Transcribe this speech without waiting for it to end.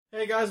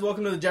Hey guys,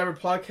 welcome to the Jabber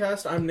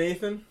Podcast. I'm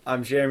Nathan.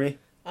 I'm Jeremy.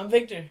 I'm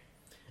Victor.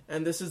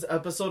 And this is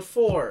episode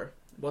 4.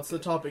 What's the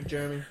topic,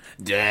 Jeremy?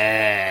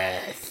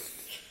 Death.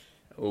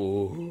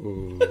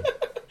 Ooh.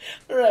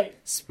 Right.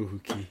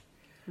 Spooky.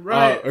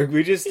 Right.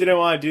 We just didn't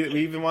want to do.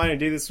 We even wanted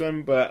to do this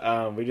one,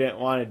 but we didn't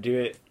want to do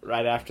it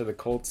right after the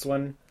Colts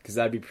one because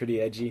that'd be pretty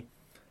edgy.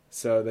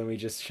 So then we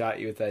just shot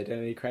you with the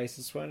identity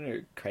crisis one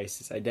or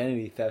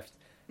identity theft.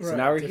 So Right,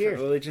 now we're different.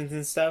 here, religions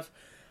and stuff.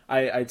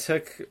 I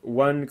took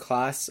one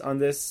class on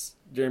this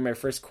during my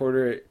first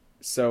quarter,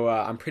 so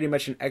I'm pretty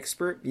much an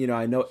expert. You know,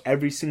 I know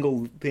every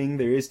single thing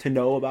there is to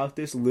know about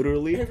this,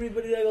 literally.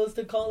 Everybody that goes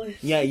to college.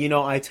 Yeah, you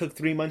know, I took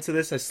 3 months of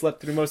this. I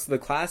slept through most of the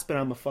class, but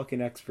I'm a fucking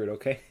expert,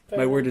 okay? Fair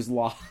My enough. word is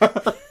law.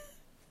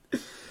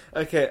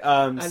 Okay,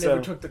 I so...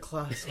 never took the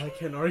class, so I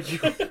can't argue.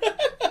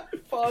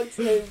 Fuck's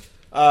sake.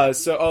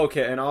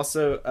 And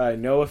also,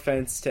 no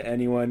offense to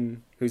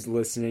anyone who's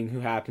listening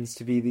who happens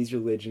to be these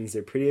religions.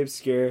 They're pretty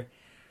obscure,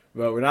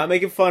 but we're not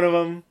making fun of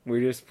them.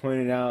 We're just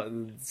pointing out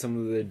some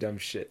of the dumb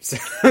shit.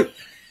 You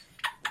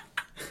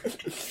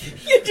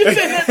just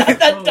said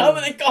that dumb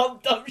and they call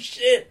it dumb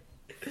shit.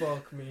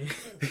 Fuck me.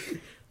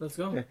 Let's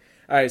go. All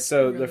right,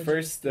 so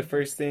Religions. the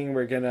first thing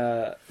we're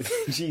gonna...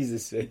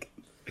 Jesus, Vic.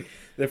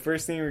 The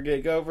first thing we're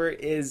gonna go over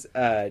is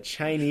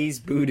Chinese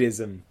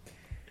Buddhism.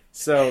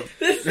 So...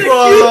 This is a huge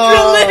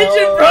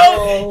religion,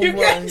 bro. You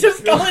can't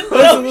just call it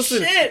dumb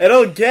Listen, shit.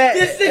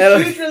 This is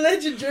a huge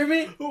religion,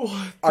 Jeremy.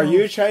 What Are the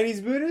you a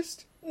Chinese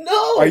Buddhist?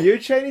 No. Are you a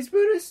Chinese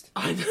Buddhist?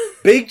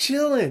 Big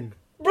chillin'.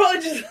 Bro,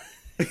 just...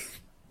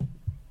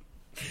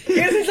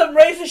 You're saying some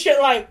racist shit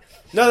like,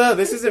 No,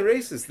 this isn't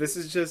racist. This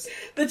is just...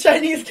 the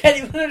Chinese can't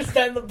even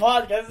understand the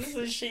podcast. This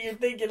is shit you're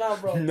thinking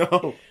of, bro.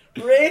 No.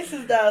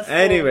 Racist ass.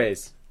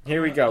 Anyways,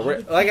 here we go.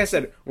 Like I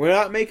said, we're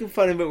not making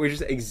fun of it. We're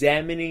just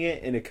examining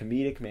it in a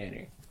comedic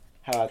manner.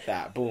 How about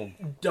that? Boom.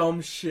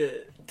 dumb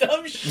shit?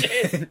 Dumb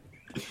shit.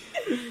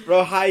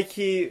 Bro, high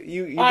key,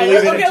 you Alright,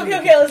 believe in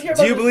okay, let's hear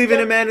about Do you this. believe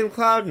in a man in the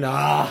cloud?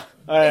 Nah.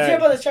 Let's hear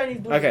about the Chinese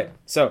Buddhism. Okay,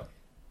 so...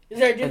 Is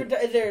there a different?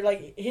 Is there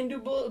like Hindu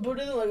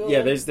Buddhism? Like,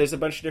 Yeah, there's a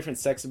bunch of different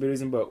sects of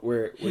Buddhism, but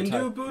we're Hindu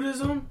talking...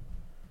 Buddhism?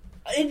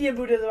 Indian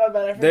Buddhism. My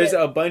bad. I forget. There's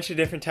a bunch of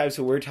different types,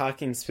 but we're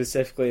talking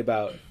specifically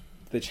about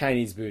the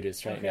Chinese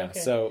Buddhists right Okay, now. okay.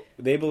 So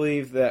they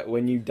believe that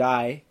when you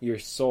die, your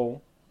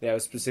soul, they have a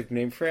specific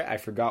name for it. I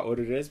forgot what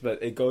it is,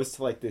 but it goes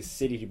to like this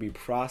city to be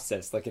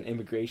processed, like an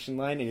immigration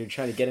line, and you're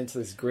trying to get into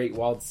this great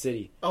walled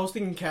city. I was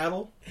thinking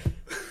cattle.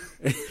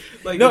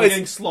 Like, No, you're it's-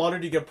 getting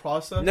slaughtered, you get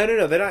processed. No,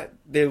 they're not.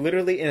 They're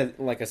literally in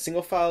like a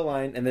single file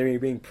line, and they're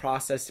being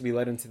processed to be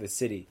led into the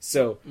city.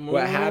 So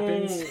what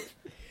happens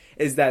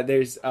is that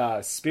there's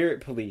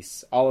spirit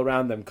police all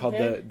around them called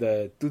Okay.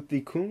 the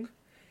Tuti Kung.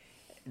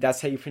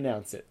 That's how you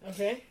pronounce it.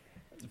 Okay.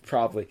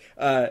 Probably.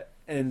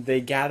 And they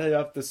gather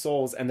up the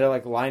souls and they're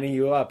like lining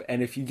you up.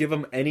 And if you give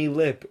them any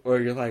lip or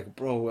you're like,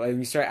 bro, and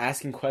you start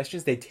asking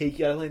questions, they take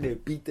you out of line, they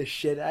beat the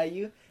shit out of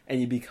you, and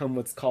you become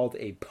what's called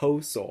a po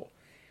soul,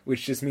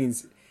 which just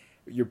means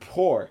you're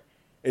poor.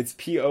 It's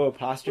P-O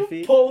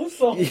apostrophe.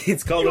 Postal.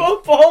 It's called You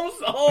a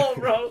postal,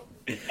 bro.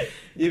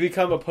 you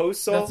become a po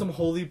soul. That's some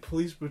holy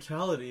police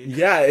brutality.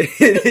 Yeah,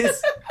 it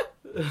is.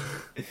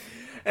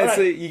 And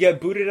so Alright. you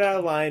get booted out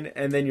of line,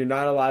 and then you're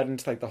not allowed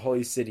into like the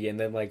holy city. And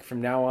then like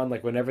from now on,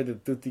 like whenever the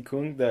Tuti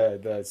Kung,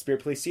 the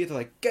spirit police see it, they're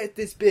like, "Get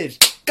this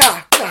bitch!"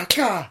 Ga ga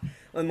ga.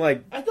 I'm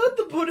like, I thought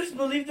the Buddhists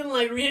believed in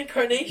like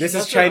reincarnation. This is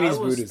That's what Chinese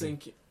I was Buddhism.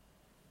 thinking.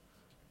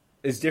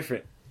 it's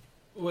different.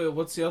 Wait,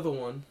 what's the other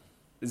one?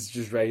 It's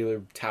just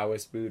regular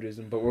Taoist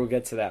Buddhism, but we'll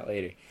get to that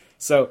later.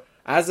 So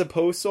as a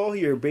po soul,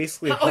 you're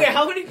basically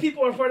How many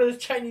people are part of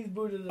this Chinese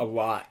Buddhism? a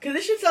lot. Because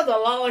this shit sounds a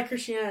lot like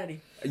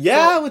Christianity.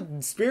 Yeah,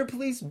 with spirit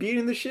police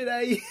beating the shit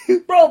out of you.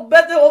 Bro,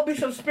 bet there will be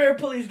some spirit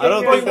police. I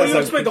don't getting think What your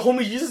do that's you ass. expect?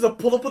 The homie Jesus to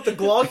pull up with the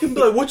Glock and be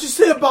like, "What you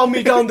say about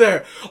me down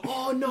there?"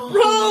 Oh no,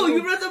 Bro,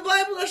 you read the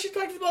Bible? That shit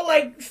talks about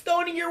like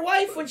stoning your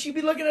wife when she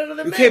be looking at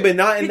other men. Okay, but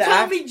not in You the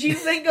told me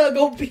Jesus ain't gonna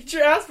go beat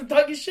your ass for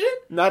talking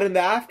shit? not in the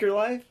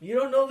afterlife. You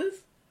don't know this?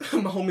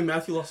 My homie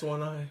Matthew lost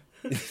one eye.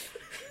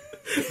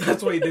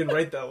 That's why he didn't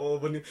write that well.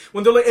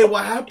 When they're like, "Hey,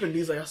 what happened?"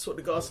 He's like, "I swear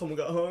to God, someone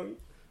got hung."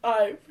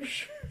 Alright, for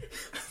sure.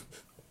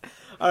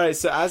 All right,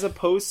 so as a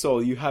post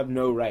soul, you have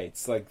no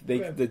rights. Like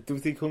Okay. the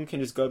Tuti Kung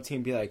can just go up to you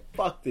and be like,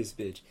 "Fuck this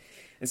bitch,"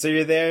 and so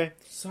you're there.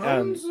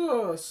 Sounds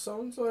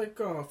like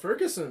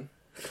Ferguson.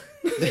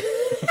 Bro,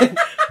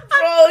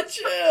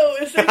 chill.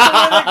 It's like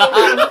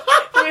political.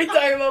 We ain't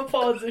talking about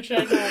politics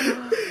right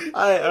now.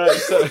 All right.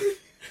 So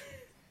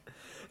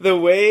the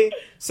way,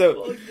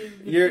 so Fuck this bitch.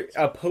 you're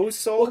a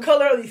post soul. What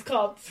color are these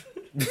cops?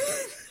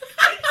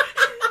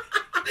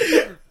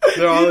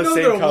 They're all You the know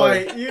same they're color.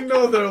 white. You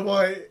know they're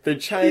white. They're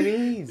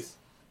Chinese.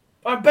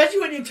 I bet you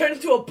when you turn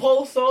into a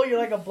pole soul, you're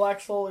like a black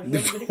soul or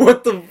something.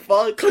 What the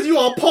fuck? Cause you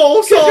all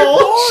pole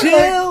soul.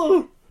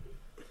 Chill.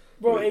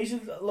 Bro,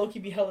 Asians low-key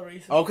be hella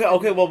racist.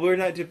 Okay. Well, we're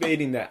not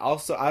debating that.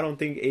 Also, I don't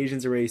think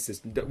Asians are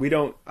racist.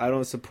 I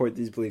don't support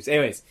these beliefs.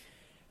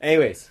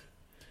 Anyways,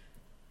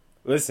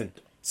 listen.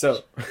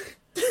 So,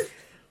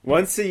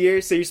 Once a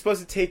year, so you're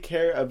supposed to take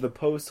care of the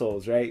post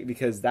holes, right?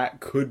 Because that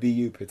could be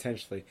you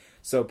potentially.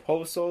 So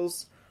post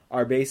holes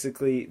are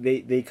basically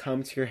they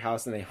come to your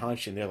house and they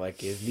haunt you and they're like,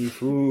 give me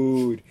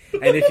food.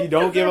 And if you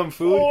don't give them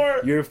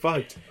food, you're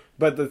fucked.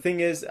 But the thing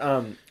is,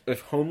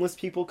 if homeless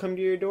people come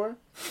to your door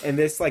in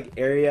this like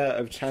area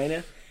of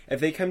China, if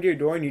they come to your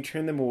door and you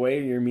turn them away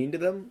or you're mean to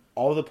them,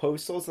 all the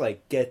postals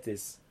like get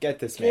this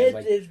man,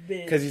 like, this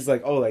bitch. because he's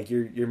like, oh, like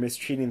you're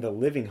mistreating the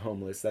living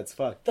homeless. That's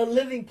fucked. The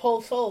living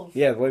postals.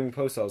 Yeah, the living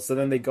postals. So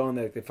then they go and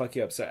they fuck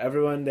you up. So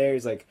everyone there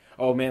is like,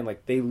 oh man,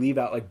 like they leave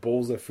out like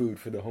bowls of food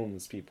for the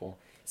homeless people.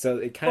 So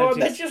it kind Or of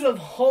that's just some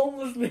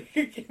homeless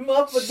nigga came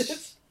up with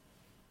this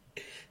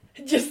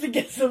just to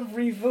get some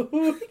free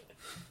food.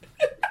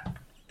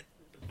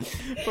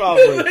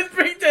 probably. Let's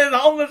bring to his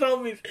homeless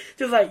homies.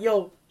 Just like,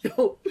 yo,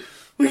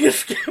 we can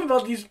scam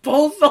about these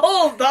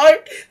postals, dog.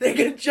 They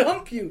can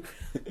jump you.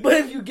 But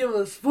if you give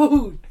us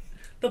food,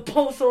 the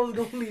postals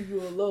gonna leave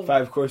you alone.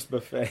 5-course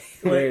buffet.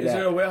 Wait, is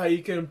there a way how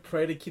you can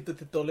pray to keep the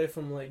titole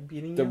from like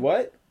beating The you?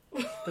 what?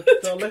 The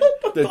titole?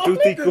 The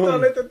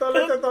tutikun.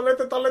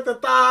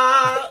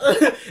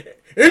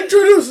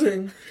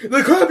 Introducing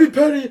the Krabby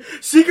Patty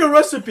secret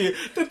recipe.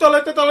 Remember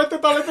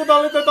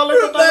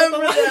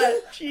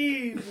that?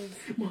 Jesus.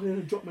 I'm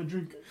gonna drop my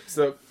drink.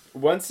 So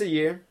once a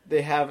year,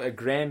 they have a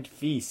grand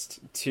feast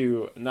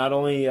to not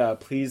only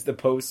please the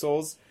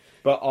postals,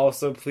 but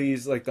also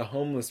please like the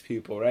homeless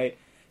people, right?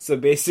 So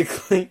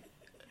basically,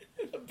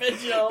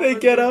 They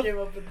get up.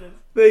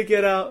 they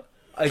get out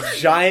a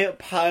giant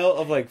pile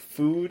of like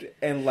food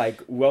and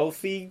like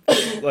wealthy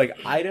like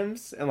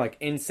items and like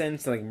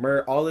incense and like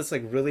myrrh, all this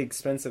like really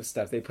expensive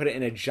stuff. They put it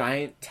in a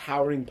giant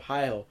towering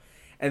pile,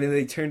 and then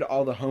they turn to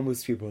all the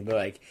homeless people and they're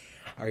like,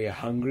 "Are you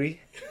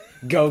hungry?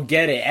 Go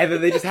get it." And then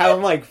they just have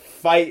them like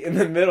fight in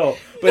the middle.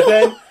 But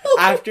then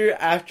after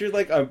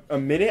like a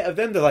minute of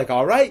them, they're like,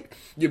 "All right,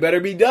 you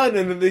better be done."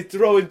 And then they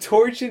throw a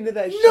torch into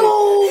that shit.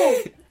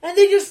 No! And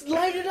they just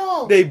light it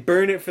off. They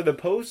burn it for the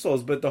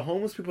postals, but the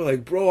homeless people are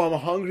like, "Bro, I'm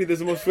hungry. This is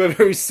the most food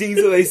I've ever seen."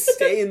 So they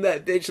stay in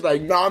that bitch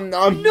like nom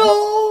nom.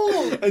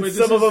 No! And Wait,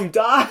 some of them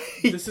die.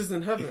 This is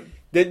in heaven.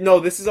 No,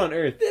 this is on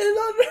Earth. It's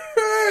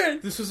on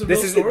Earth. This is a real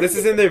This story?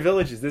 is in their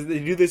villages. They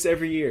do this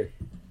every year.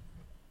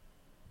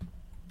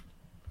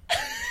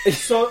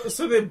 So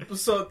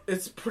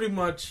it's pretty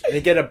much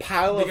They get a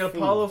pile they of get a food.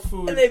 pile of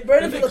food And they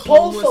burn it and for the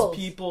homeless postals.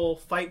 people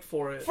fight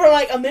for it For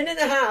like a minute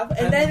and a half,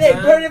 and then they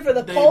burn it for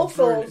the they burn it.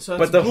 postals. So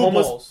But that's the blue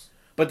homeless- balls.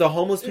 But the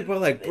homeless people are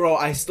like, "Bro,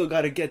 I still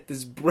gotta get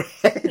this bread."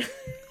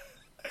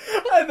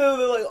 And then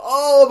they're like,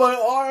 "Oh, my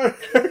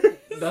arm."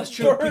 That's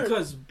true Burnt.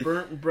 because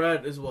burnt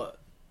bread is what?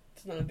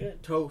 It's not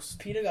good. Toast.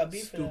 Peter got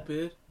beat for that.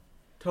 Stupid.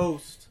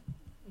 Toast.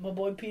 My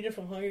boy Peter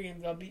from Hunger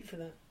Games got beat for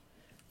that.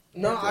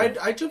 No,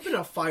 I jump in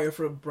a fire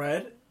for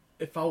bread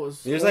if I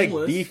was There's homeless.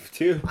 like beef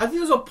too. I think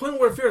there's a point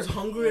where if you're as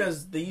hungry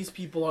as these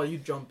people are, you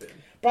jump in.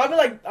 Bro,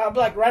 I'll be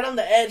like right on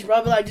the edge, bro.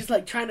 I'll be like just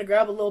like trying to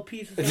grab a little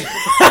piece of something.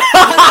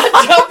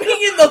 Jumping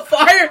in the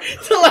fire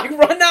to like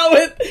run out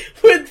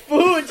with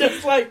food,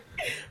 just like,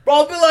 bro,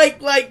 I'll be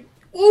like,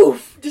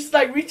 oof, just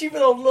like reaching for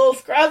those little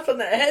scraps on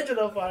the edge of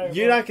the fire.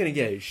 You're bro. not gonna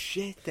get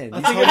shit then. I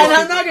These think And homeless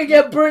I'm not gonna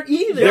get burnt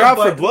either. They're out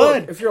for but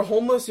blood. look, if you're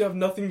homeless, you have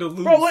nothing to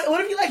lose. Bro,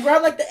 what if you like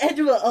grab like the edge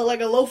of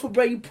like a loaf of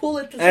bread, you pull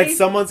it to and save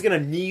someone's gonna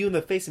knee you in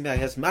the face and be like,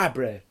 "That's my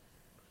bread."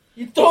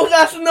 you throw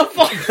that in the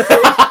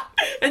fire,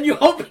 and you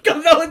hope it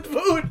comes out with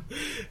food.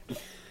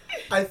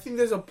 I think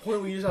there's a point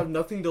where you just have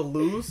nothing to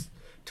lose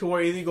to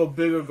where either you go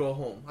big or go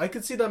home. I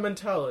could see that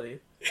mentality.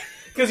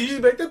 Because you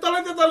just be like,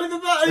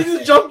 and you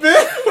just jump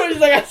in. He's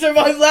like, I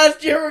survived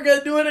last year, we're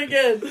gonna do it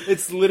again.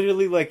 It's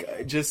literally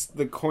like just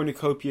the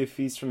cornucopia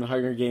feast from the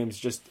Hunger Games,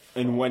 just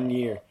in 1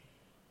 year.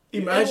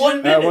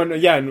 Imagine In 1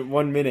 minute. In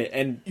 1 minute,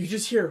 and you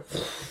just hear.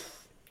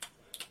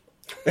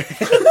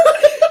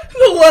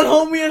 The one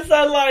homie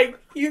inside, like,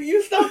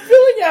 you stop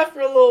feeling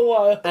after a little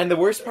while. the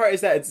worst part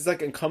is that it's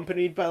like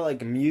accompanied by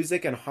like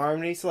music and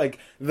harmony. So like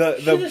The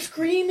the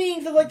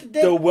screaming, the like the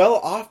dead. the well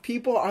off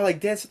people are like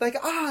dancing like,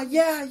 "Ah,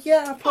 yeah,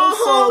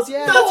 postals,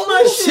 yeah, That's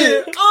my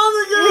shit.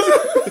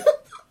 Oh my god.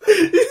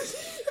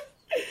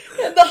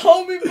 And the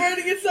homie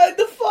burning inside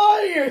the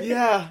fire.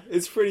 yeah."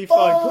 It's pretty Oh.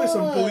 fun. Play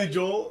some Billy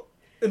Joel.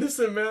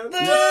 Innocent man.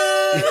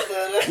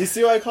 You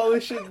see why I call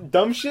this shit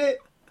dumb shit?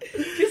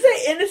 Did you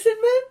say Innocent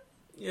Man?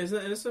 Yeah, isn't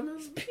that Innocent Man?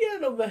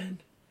 Piano Man.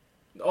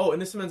 Oh,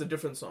 Innocent Man's a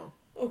different song.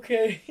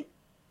 Okay.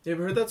 You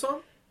ever heard that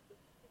song?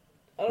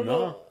 I don't No.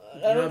 know. I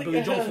You're don't not a think Billy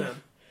I Joel have.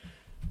 fan.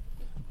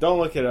 Don't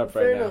look it up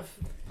Fair right enough.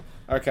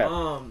 now. Okay,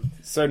 Um,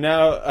 so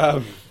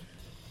now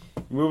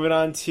moving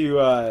on to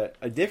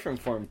a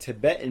different form,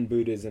 Tibetan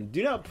Buddhism.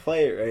 Do not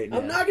play it right now.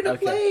 I'm not gonna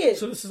Okay. play it.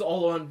 so this is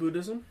all on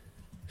Buddhism?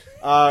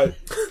 Yeah,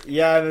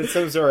 and then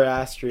some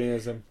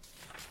Zoroastrianism.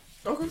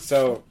 Okay.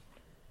 So,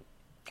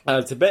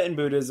 Tibetan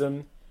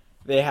Buddhism,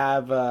 they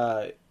have,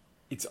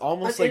 it's An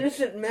almost like,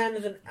 Innocent Man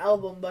is an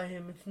album by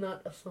him. It's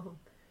not a song.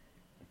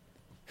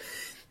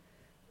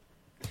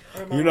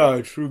 Or am I you're wrong? not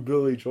a true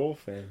Billy Joel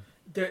fan.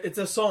 It's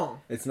a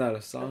song. It's not a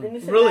An song.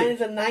 Innocent Really? Man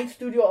is a 9th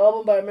studio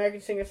album by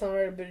American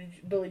singer-songwriter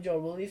Billy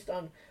Joel, released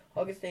on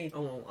August 8th.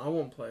 I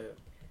won't play it.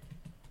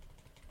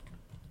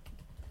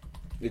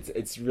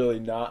 It's really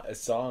not a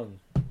song.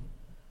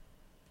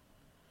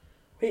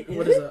 Wait,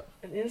 What is that?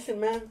 An Innocent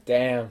Man?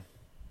 Damn.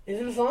 Is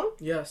it a song?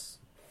 Yes.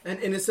 An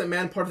Innocent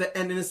Man, part of the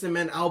An Innocent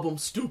Man album.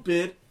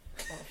 Stupid.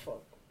 Oh,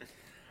 fuck.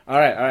 All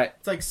right.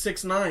 It's like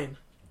 6ix9ine.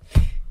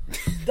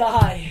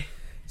 Die.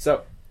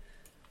 So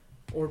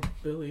Or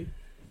Billy.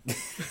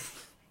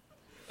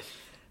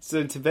 So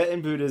in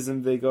Tibetan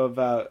Buddhism, they go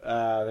about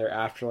their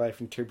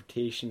afterlife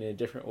interpretation in a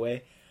different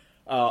way.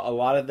 A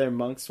lot of their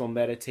monks will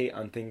meditate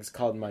on things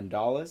called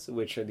mandalas,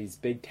 which are these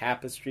big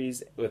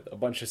tapestries with a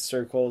bunch of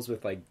circles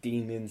with like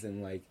demons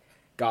and like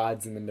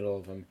gods in the middle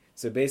of them.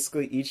 So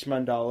basically each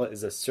mandala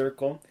is a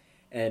circle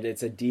and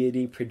it's a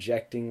deity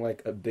projecting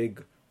like a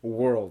big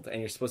world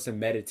and you're supposed to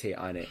meditate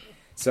on it.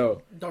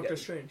 So Doctor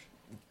Strange.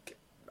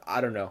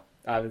 I don't know.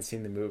 I haven't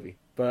seen the movie.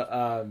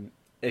 But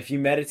if you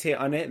meditate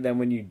on it, then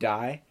when you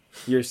die,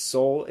 your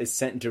soul is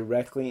sent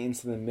directly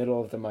into the middle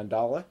of the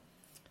mandala.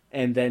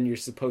 And then you're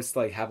supposed to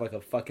like have like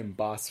a fucking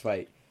boss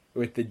fight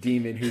with the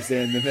demon who's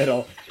there in the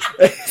middle.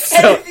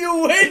 So,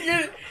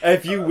 And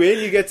if you win,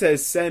 you get to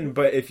ascend.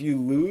 But if you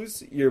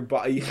lose, you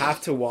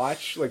have to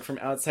watch like from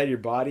outside your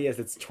body as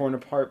it's torn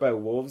apart by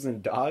wolves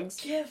and dogs.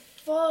 Get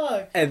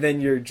fucked. And then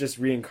you're just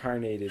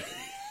reincarnated.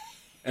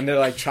 And they're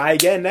like, try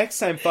again next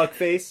time,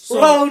 fuckface. So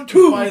Round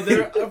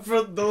 2.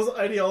 For those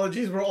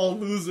ideologies, we're all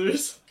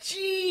losers.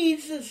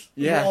 Jesus.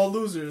 Yeah. We're all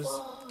losers.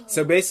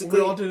 So We basically,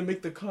 all didn't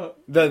make the cut.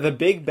 the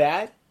big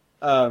bad.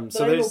 So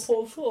there's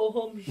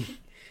homie.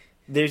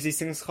 there's these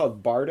things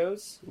called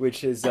bardos,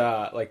 which is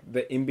like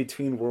the in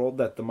between world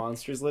that the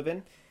monsters live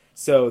in.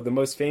 So the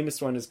most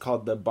famous one is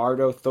called the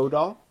Bardo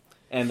Thodol,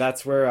 and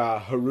that's where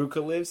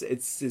Haruka lives.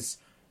 It's this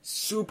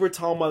super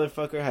tall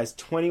motherfucker, has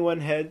 21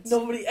 heads.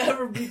 Nobody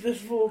ever beat this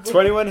fool, bro.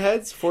 21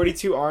 heads,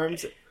 42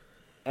 arms,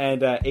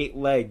 and 8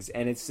 legs,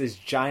 and it's this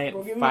giant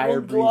Bro, give me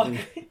fire one Glock.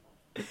 breathing.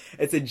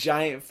 It's a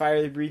giant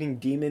fire breathing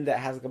demon that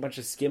has like a bunch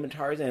of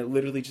scimitars, and it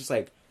literally just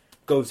like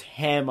goes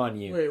ham on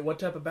you. Wait, what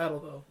type of battle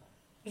though?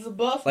 It's a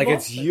boss. Like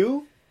boss it's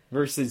you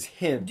versus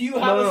him. Do you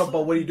have No,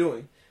 but what are you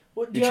doing?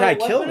 What, You do you try have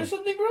to a kill weapon him. or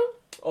something, bro?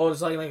 Oh,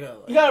 it's like a.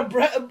 You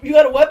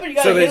got a weapon. You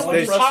got So to hit him with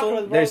there's- your chakras,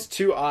 bro. There's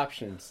 2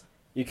 options.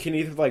 You can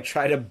either like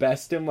try to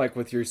best him like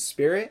with your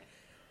spirit,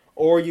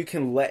 or you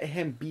can let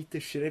him beat the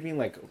shit out of you, and,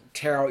 like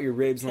tear out your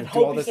ribs and And like, do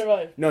all hope you this.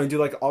 survive. No, and do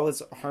like all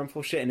this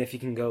harmful shit. And if you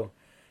can go,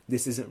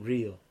 this isn't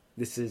real.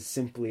 This is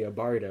simply a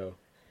bardo.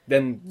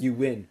 Then you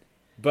win.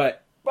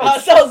 But Bro,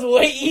 that sounds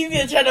way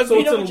easier trying to So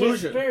beat it's him an with your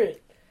illusion.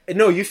 spirit.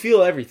 no, you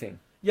feel everything.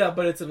 Yeah,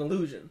 but it's an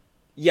illusion.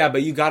 Yeah,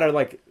 but you gotta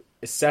like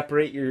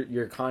separate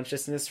your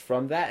consciousness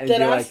from that and Dead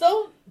be ass like,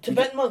 though?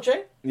 Tibetan monks,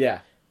 right? yeah.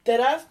 Dead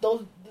ass?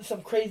 Those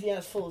some crazy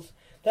ass fools.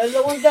 Those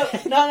are the ones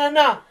that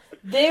no.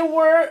 They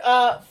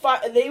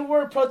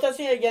were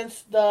protesting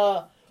against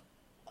the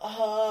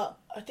I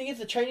think it's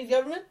the Chinese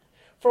government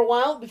for a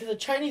while because the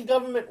Chinese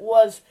government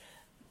was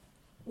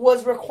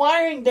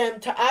requiring them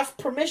to ask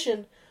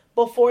permission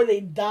before they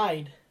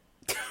died.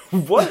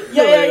 What?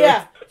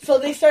 Yeah. So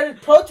they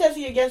started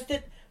protesting against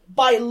it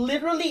by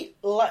literally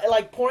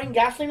like pouring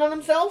gasoline on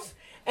themselves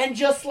and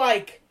just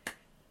like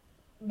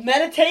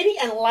meditating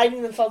and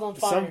lighting themselves on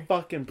fire. Some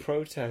fucking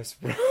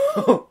protest,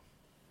 bro.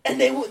 And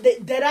they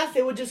dead ass,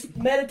 they would just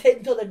meditate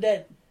until they're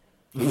dead.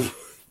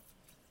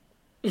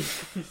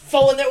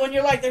 So when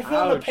you're like they're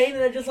feeling the Ouch. pain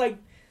and they're just like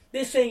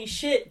this ain't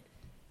shit,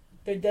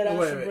 they're dead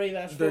ass and brave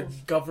ass The fools.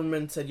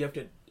 government said you have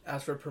to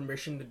ask for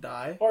permission to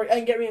die.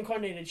 And get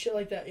reincarnated, shit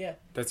like that. Yeah,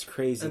 That's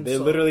crazy. And They're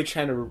so- literally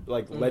trying to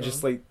like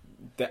legislate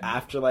the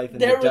afterlife and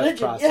Their the death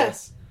religion,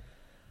 process.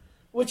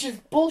 which is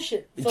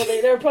bullshit. So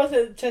they're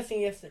protesting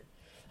against it.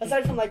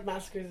 Aside from like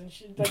massacres and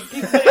shit, like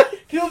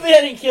people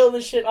getting killed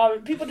and shit.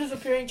 People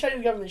disappearing.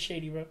 Chinese government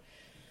shady, bro.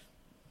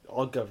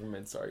 All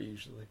governments are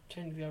usually.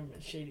 Chinese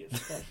government shady as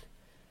fuck.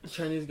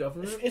 Chinese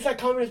government? It's like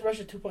communist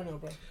Russia 2.0,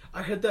 bro.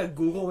 I heard that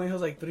Google only has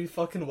like 3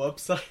 fucking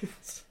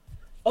websites.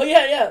 Oh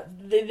yeah.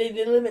 They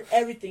limit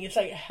everything. It's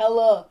like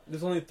hella.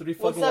 There's only 3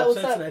 What's fucking that? What's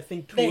websites, that? and I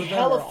think 2 They of them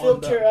hella are on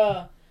filter.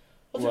 the,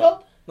 What's it What?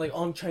 called? like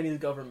on Chinese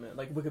government,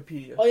 like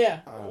Wikipedia. Oh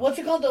yeah. Oh. What's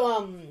it called?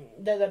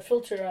 That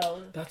filter.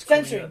 That's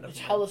censoring. Korea, It's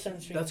never hella mind.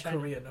 censoring. That's in China.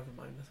 Korea. Never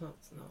mind. That's not.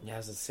 No. Yeah,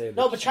 as I say.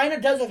 No, but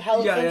China does have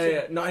hella Yeah.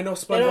 censoring. No, I know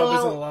They don't SpongeBob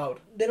isn't allow- allowed.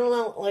 They don't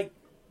allow like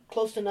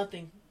close to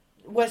nothing.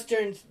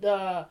 Western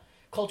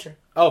culture.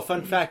 Oh,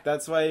 fun fact.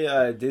 That's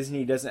why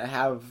Disney doesn't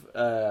have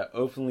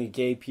openly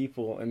gay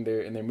people in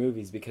their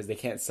movies because they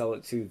can't sell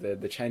it to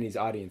the Chinese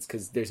audience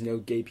because there's no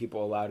gay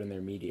people allowed in their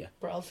media.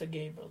 Bro, also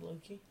gay, bro,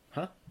 Loki.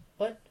 Huh?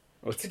 What?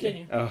 What's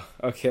Continue. Oh,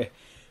 okay.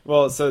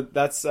 Well, so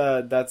that's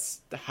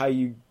how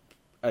you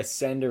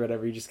ascend or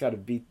whatever. You just got to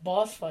beat.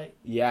 Boss fight.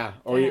 Yeah,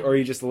 Damn. or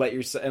you just let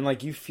yourself and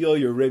like you feel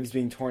your ribs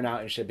being torn out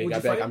and shit. But you Would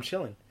gotta you be like, fight? I'm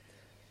chilling.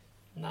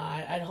 Nah,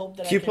 I'd hope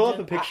that. Can you I pull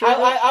can up a do- picture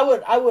I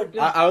would.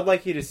 I would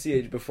like you to see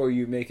it before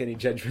you make any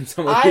judgments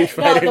on I- whether you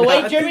fight no, or the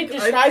way not. Jeremy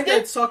described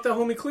I'd it- sock that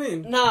homie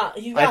clean. Nah,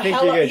 he's I got think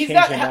hella. you're gonna He's change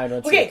got your mind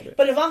once you look at okay, it.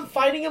 but if I'm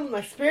fighting him with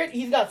my spirit,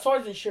 he's got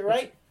swords and shit,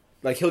 right?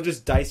 Like he'll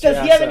just dice your Does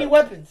ass he have up. any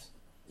weapons?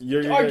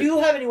 Or do you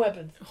have any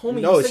weapons?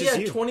 Homie, No, you it's said just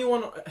you had you.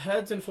 21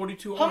 heads and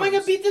 42 How am I arms.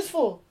 gonna beat this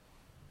fool?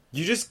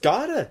 You just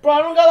gotta. Bro,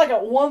 I don't got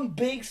like one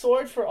big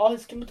sword for all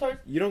his scimitars.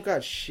 You don't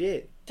got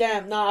shit.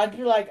 Damn, nah, I'd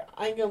be like,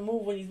 I ain't gonna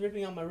move when he's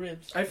ripping out my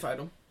ribs. I fight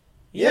him.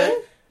 Yeah?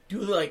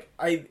 Dude, like,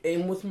 I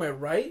aim with my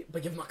right,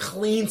 but give him a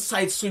clean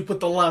side sweep with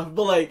the left.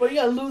 But, like, But you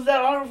gotta lose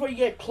that armor before you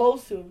get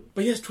close to him.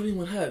 but he has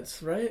 21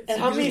 heads, right? And So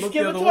how you many just look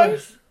the other way.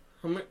 scimitars?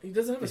 How many? He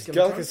doesn't have a He's got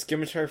like a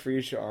scimitar. scimitar for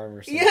each arm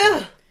or something.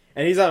 Yeah!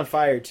 And he's on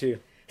fire too.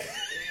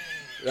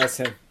 That's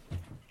him.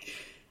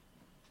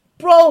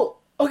 Bro,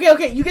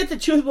 okay, you get to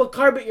choose what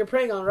carpet you're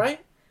praying on, right?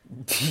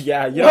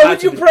 Yeah, you Why don't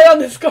would have you to pray on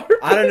this carpet?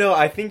 I don't know.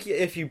 I think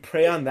if you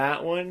pray on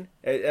that one,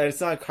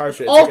 it's not a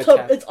carpet. It's Ultra,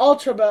 like a it's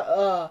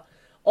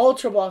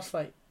ultra boss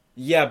fight.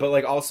 yeah, but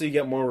like also you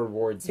get more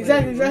rewards. when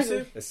Exactly, you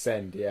exactly.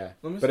 Ascend, yeah.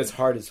 Let me But see. it's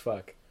hard as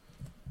fuck.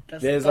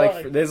 That's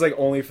There's like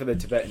only for the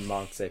Tibetan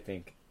monks, I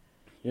think.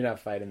 You're not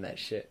fighting that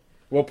shit.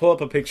 We'll pull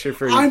up a picture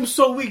for you. I'm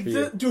so weak. For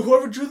you. Dude,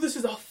 whoever drew this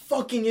is a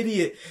fucking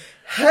idiot.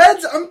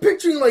 Heads, I'm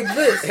picturing like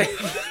this.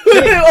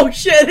 Oh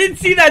shit, I didn't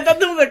see that. I thought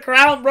that was a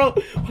crown, bro.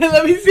 Wait,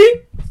 let me see.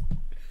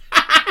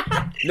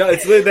 No,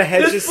 it's literally the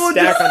heads This just fool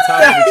stack just- on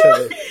top of each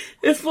other.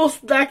 This fool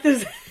stacked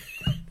his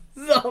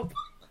up.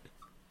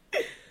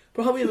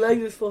 Bro, how many legs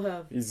does this fool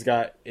have? He's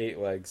got 8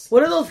 legs.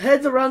 What are those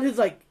heads around his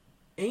like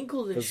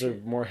ankles and Those shit?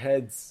 are more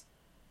heads.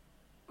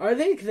 Are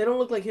they? Because they don't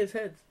look like his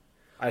heads.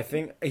 I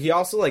think he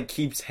also like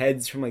keeps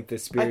heads from like the I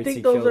spirits he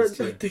think those kills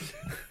are too.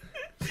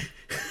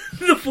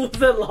 the fools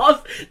that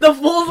lost. The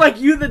fools like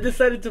you that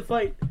decided to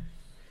fight.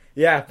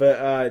 Yeah,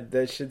 but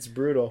that shit's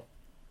brutal.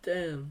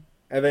 Damn.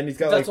 And then he's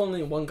got That's like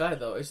only one guy,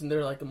 though. Isn't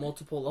there, like, a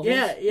multiple levels?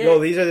 Yeah, yeah. no,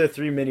 these are the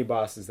 3 mini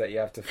bosses that you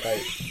have to fight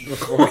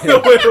before.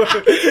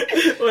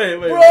 wait.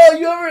 Bro,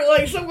 you ever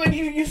like when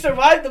you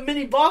survived the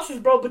mini bosses,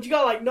 bro, but you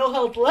got like no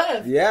health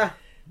left. Yeah,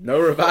 no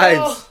revives.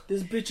 Oh,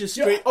 This bitch is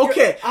you're- straight.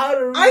 Okay, you're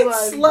out of I revive,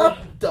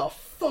 slapped the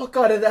fuck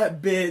out of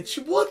that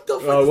bitch. What the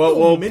fuck? Oh, This we'll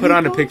little put mini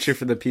on a boss? picture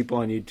for the people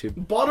on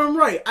YouTube. Bottom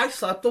right, I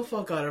slapped the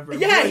fuck out of her. bro.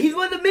 Yeah, Like, he's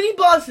one of the mini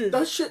bosses.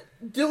 that shit.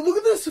 Dude, look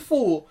at this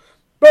fool.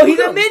 Bro, he's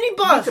Look a at mini him.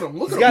 boss. Look at him.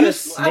 Look He's at got him. a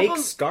Slap snake him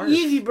scarf.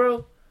 Easy,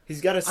 bro.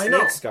 He's got a I know.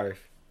 snake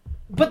scarf.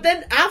 But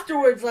then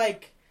afterwards,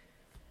 like,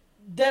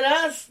 dead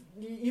ass,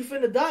 you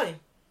finna die.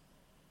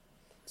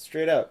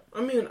 Straight up.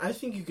 I mean, I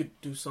think you could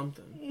do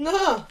something.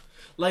 Nah.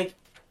 Like,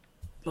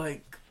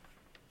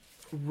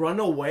 run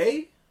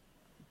away,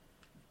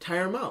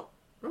 tire him out.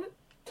 Right?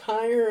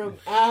 Tire him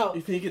out.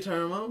 You think you could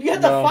tire him out? You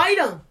have No. to fight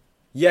him.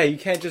 Yeah, you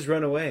can't just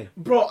run away.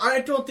 Bro,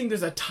 I don't think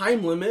there's a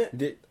time limit.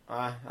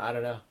 I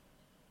don't know.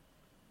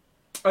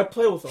 I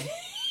play with him.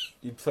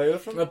 You play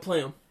with him? I play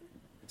him.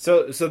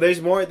 So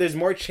there's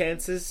more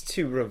chances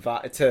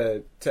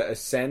to to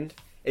ascend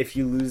if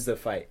you lose the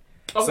fight.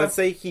 Okay. So let's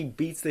say he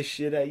beats the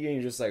shit out of you and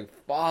you're just like,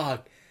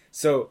 fuck.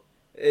 So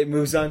it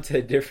moves on to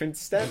a different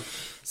step.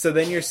 So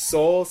then your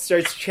soul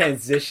starts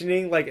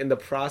transitioning, like in the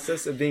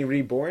process of being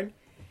reborn.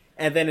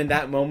 And then in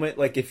that moment,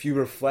 like if you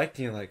reflect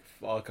and you're like,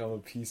 fuck, I'm a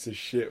piece of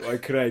shit. Why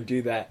couldn't I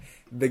do that?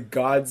 The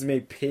gods may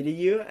pity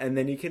you and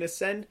then you can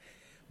ascend.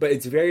 But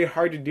it's very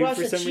hard to do Bro,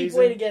 for it's a some cheap reason.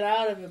 way to get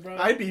out of it, bro.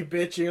 I'd be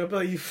bitching. I'd be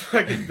like, you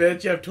fucking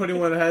bitch, you have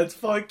 21 heads,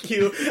 fuck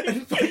you.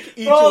 And fuck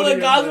each Bro, one the of your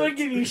gods heads. wouldn't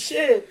give you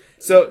shit.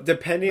 So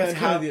depending That's on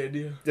kind how of the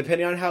idea.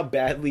 depending on how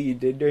badly you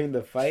did during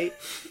the fight,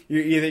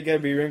 you're either gonna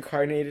be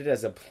reincarnated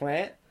as a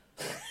plant,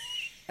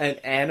 an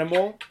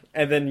animal,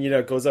 and then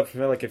it goes up from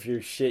there. Like if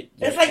you're shit,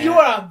 It's like you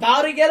were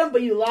about to get him,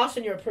 but you lost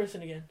and you're a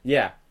person again.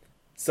 yeah.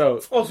 So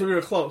Oh, so we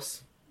were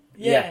close.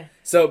 Yeah.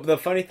 So the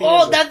funny thing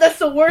Oh, is, that's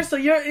the worst. So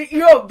you're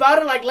about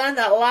to like land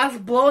that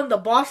last blow in the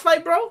boss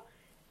fight, bro,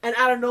 and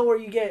out of nowhere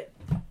you get,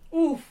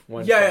 oof,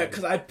 one Yeah, time.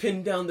 because I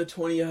pinned down the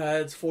 20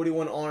 heads,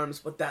 41 arms,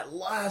 but that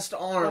last a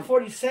arm,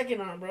 42nd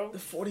arm, bro. the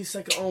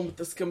 42nd arm with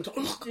the scimitar.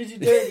 Did you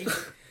dirty?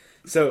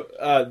 So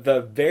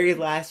the very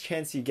last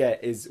chance you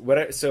get is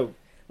whatever. So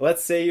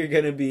let's say you're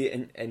gonna be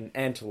an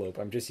antelope.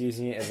 I'm just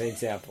using it as an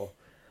example.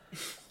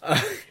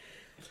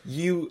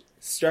 You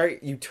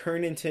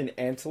turn into an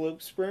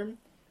antelope sperm,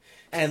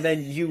 and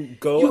then you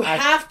go. You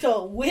have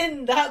to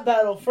win that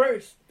battle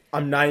first.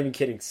 I'm not even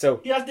kidding.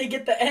 So You have to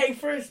get the egg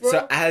first, bro.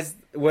 So as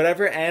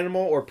whatever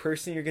animal or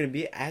person you're gonna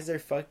be, as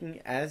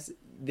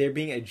they're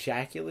being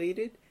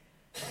ejaculated,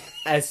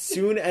 as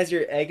soon as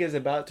your egg is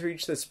about to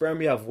reach the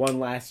sperm, you have one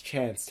last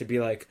chance to be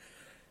like,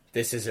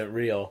 this isn't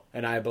real,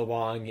 and I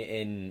belong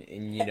in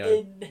In the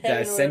heaven or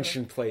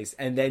ascension place,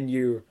 and then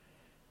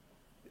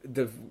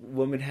the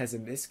woman has a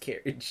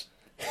miscarriage,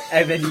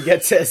 and then you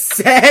get to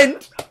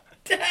ascend.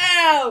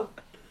 Damn.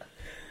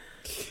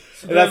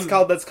 And that's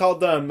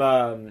called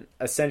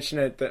ascension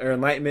or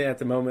enlightenment at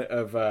the moment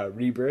of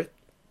rebirth.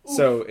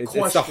 So it's the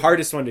Question.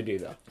 hardest one to do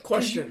though.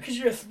 Question. Because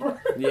you're a sperm.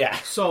 Yeah.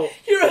 So,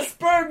 You're a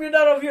sperm. You're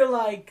not over here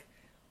like,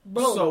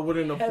 bro. so would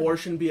an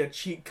abortion be a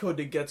cheat code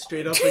to get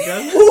straight up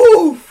again?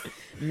 Oof.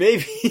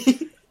 Maybe.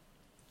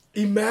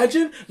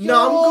 Imagine.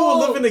 Nah, I'm Yo.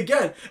 going living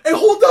again. Hey,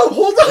 hold up.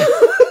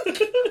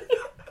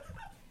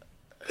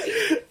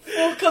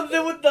 Phil comes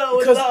in with the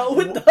Because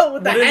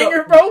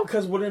hanger, bro.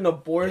 Because would an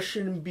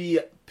abortion be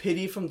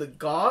pity from the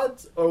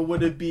gods, or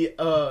would it be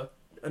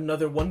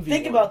another 1v1?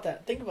 Think about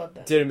that.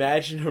 Dude,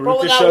 imagine Bro,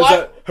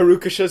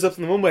 Haruka shows up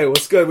in the moment. Hey,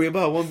 what's good? We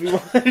about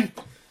 1v1.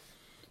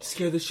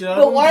 Scare the shit out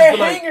The of him. wire Just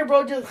be like, hanger,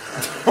 bro, just...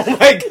 Oh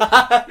my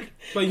god.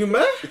 But you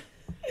mad?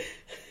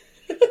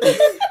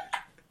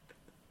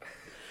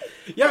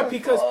 Yeah,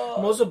 because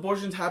most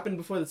abortions happen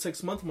before the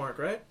 6-month mark,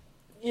 right?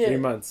 Yeah. 3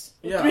 months.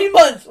 Yeah. 3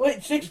 months.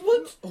 Wait, 6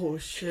 months? Oh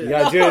shit. You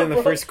gotta do it in the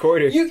Bro, first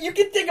quarter. You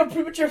can take a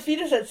premature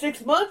fetus at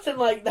 6 months and,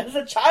 like, that's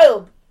a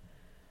child.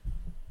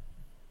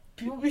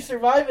 People be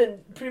surviving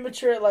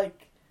premature,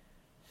 like...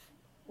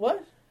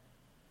 What?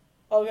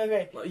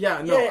 Okay.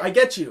 Yeah, no, Yeah. I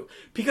get you.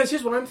 Because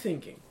here's what I'm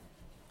thinking.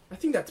 I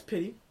think that's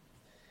pity.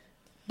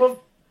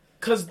 But...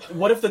 Because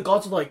what if the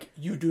gods are like,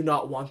 you do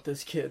not want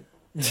this kid?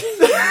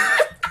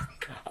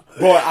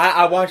 Boy,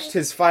 I watched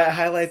his fight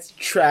highlights.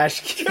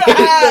 Trash.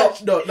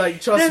 No, like,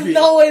 trust There's me.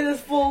 no way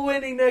this fool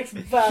winning next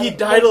battle. He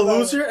died a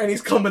loser, and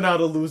he's coming out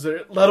a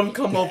loser. Let him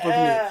come up with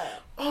me. Yeah.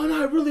 Oh,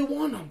 no, I really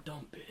want him,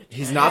 dumb bitch.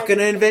 He's not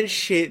gonna invent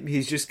shit.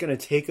 He's just gonna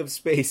take up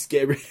space.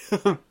 Get rid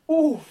of him.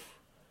 Oof.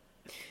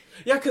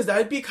 Yeah, because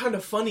that'd be kind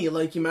of funny.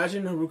 Like,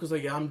 imagine Haruka's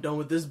like, yeah, I'm done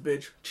with this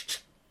bitch.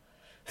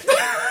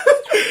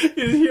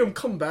 You hear him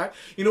come back.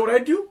 You know what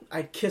I'd do?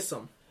 I'd kiss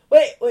him.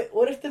 Wait,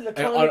 what if there's a And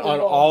colony on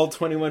involved? all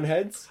 21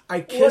 heads?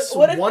 I kiss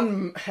What if-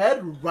 one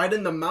head right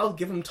in the mouth,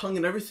 give him tongue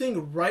and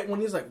everything, right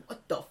when he's like,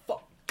 what the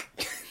fuck?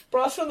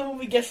 Bro, that's from the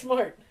movie Get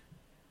Smart.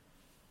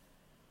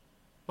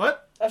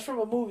 What? That's from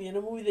a movie. In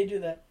a movie, they do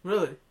that.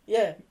 Really?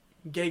 Yeah.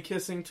 Gay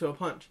kissing to a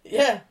punch.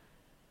 Yeah.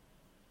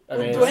 I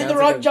mean, it Dwayne sounds The like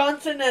Rock a-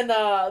 Johnson and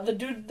the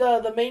dude,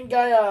 the main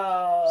guy,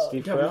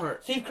 Steve Kevin Carell?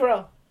 Hart. Steve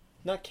Carell.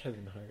 Not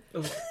Kevin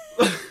Hart.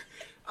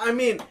 I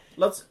mean,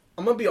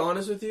 I'm gonna be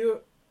honest with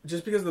you.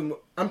 Just because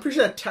I'm pretty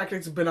sure that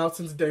tactic's been out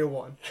since day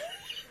one.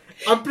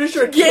 I'm pretty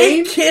sure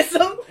Gay Kane, kiss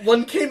him?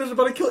 when Kane was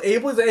about to kill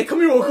Abel, he's like, hey, come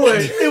here real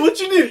quick. Hey, what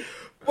you need?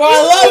 Bro,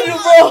 I love you,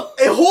 bro.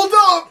 Hey, hold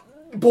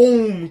up.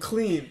 Boom,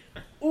 clean.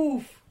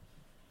 Oof.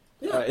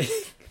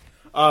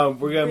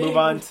 We're gonna move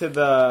on to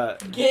the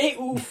Gay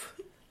oof.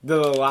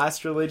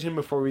 last religion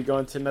before we go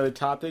into another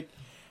topic.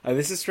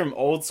 This is from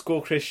old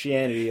school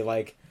Christianity,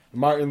 like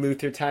Martin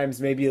Luther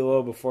times, maybe a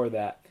little before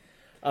that.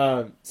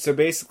 So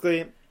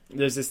basically,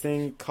 there's this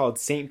thing called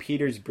St.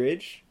 Peter's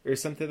Bridge, or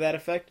something to that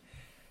effect.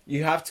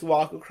 You have to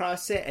walk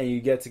across it, and you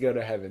get to go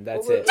to heaven.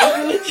 That's it.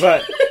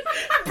 But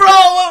Bro,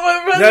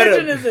 what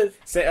religion is this?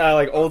 say,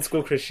 like old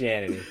school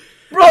Christianity.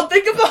 Bro,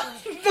 think about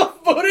the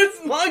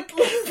Buddhist monk.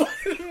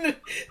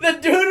 The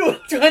dude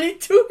with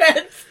 22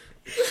 heads.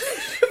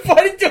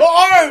 42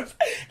 arms.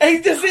 And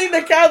he's just seeing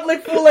the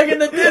Catholic fool like in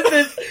the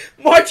distance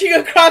marching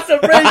across a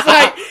bridge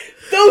like,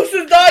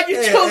 deuces, dog,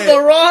 you chose the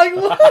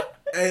wrong one.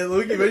 Hey,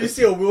 look, when you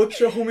see a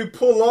wheelchair homie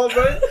pull up,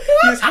 right?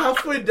 He's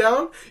halfway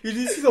down. You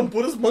just see some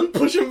Buddhist monk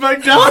push him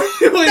back down.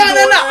 No.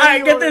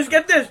 Alright,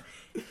 get this.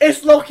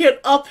 It's low-key an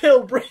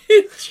uphill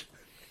bridge.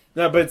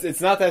 No, but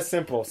it's not that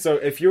simple. So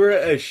if you're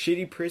a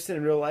shitty person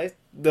in real life,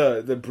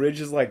 the bridge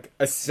is like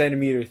a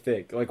centimeter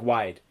thick, like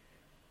wide,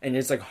 and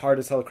it's like hard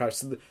as hell across.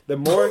 So the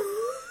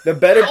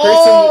better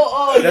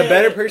person,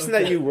 better person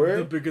that you The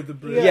were, bigger the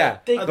bridge. Yeah,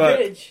 Thick but-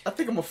 bridge. I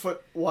think I'm a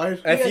foot wide.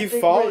 if Yeah, you thick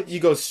fall, bridge. you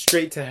go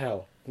straight to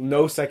hell.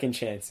 No second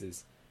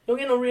chances. Don't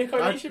get no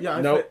reincarnation.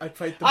 Nope. I'd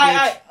fight the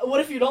bitch.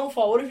 What if you don't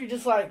fall? What if you're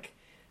just like,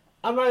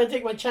 I'm not gonna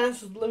take my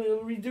chances, let me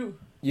redo.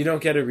 You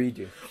don't get a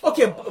redo.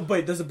 Okay,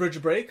 but does the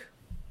bridge break?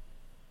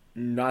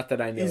 Not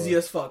that I know. Easy of.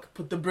 as fuck.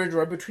 Put the bridge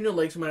right between your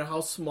legs, no matter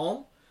how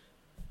small.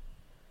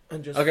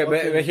 And just Okay,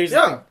 fucking- but here's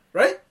the thing.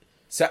 right?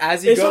 So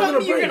as you It's go, not Tell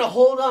me you're break. gonna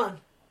hold on.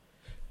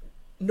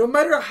 No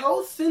matter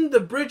how thin the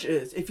bridge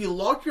is, if you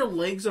lock your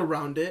legs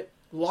around it,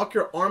 lock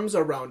your arms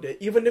around it,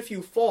 even if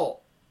you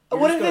fall, you're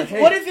What just if gonna it's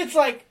hang. what if it's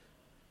like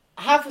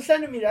half a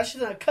centimeter? That's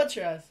just gonna cut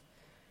your ass.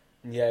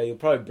 yeah, you'll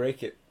probably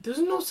break it. There's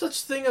no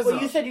such thing as Well,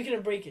 a. you said you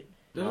couldn't break it.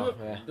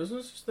 There's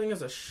no such thing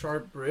as a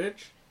sharp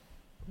bridge.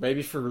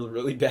 Maybe for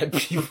really bad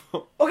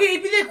people. Okay,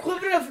 it'd be the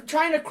equivalent of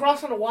trying to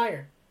cross on a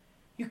wire.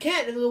 You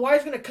can't. The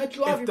wire's gonna cut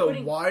you off. If You're the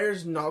putting.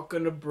 wire's not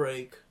gonna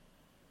break,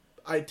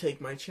 I take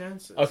my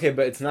chances. Okay,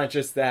 but it's not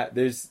just that.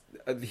 There's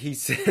he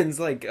sends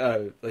like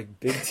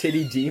big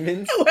titty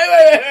demons.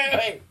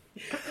 Wait.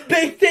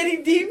 Big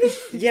titty demons?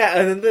 Yeah,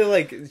 and then they're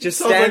like just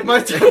Sounds stand. like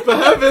my type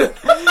of heaven.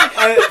 Bro,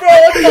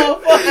 what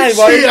the fuck? And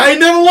while Shit, you're- I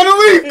never want to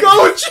leave,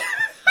 coach.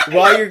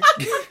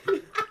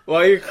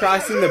 while you're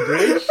crossing the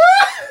bridge.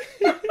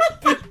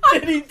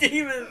 Titty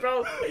demons,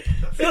 bro.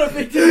 So the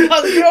big titty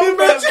how's your girlfriend,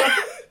 bro?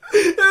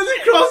 As he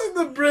crossing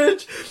the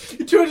bridge,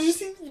 you turn and you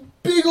see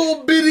big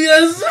old bitty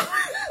ass.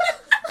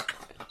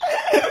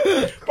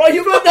 Bro,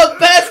 you've been the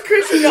best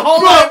Christian your whole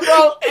Bro, life,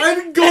 bro.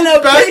 I go And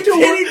a back big to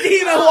titty where,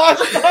 demon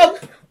walks up.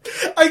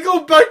 I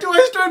go back to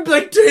where I started, be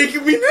like,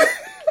 take me.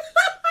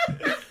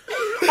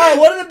 Alright,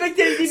 what do the big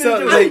titty demons So,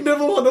 do? I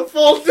never want to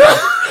fall down.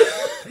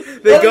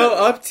 They go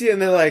up to you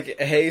and they're like,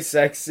 "Hey,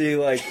 sexy,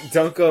 like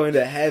don't go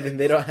into heaven.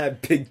 They don't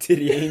have big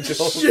titty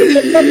angels."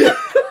 Shit.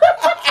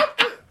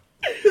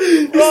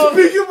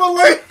 Speaking my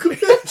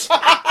language.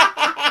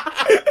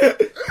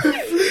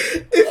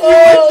 If you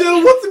were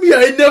there with me,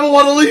 I never never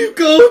want to leave,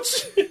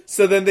 coach.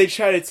 So then they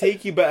try to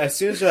take you, but as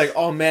soon as you're like,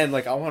 oh man,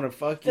 like I want to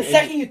fuck you. The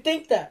second you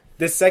think that.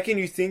 The second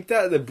you think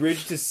that, the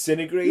bridge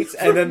disintegrates,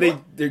 and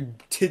then their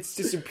tits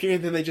disappear,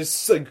 and then they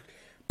just like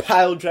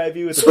pile drive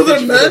you with. So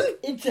they're men.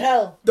 Into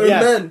hell. They're Yeah.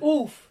 men.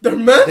 Oof. They're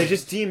men. They're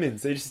just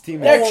demons. They're just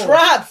demons. They're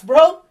traps,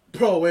 bro.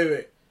 Bro,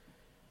 wait.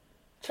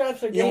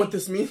 Traps are You know gay. what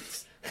this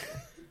means?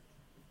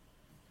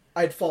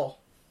 I'd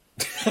fall.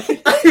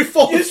 I'd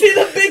fall. You see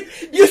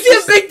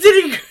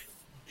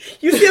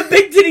a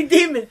big titty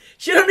demon.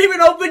 She don't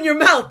even open your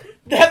mouth.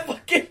 That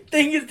fucking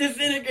thing is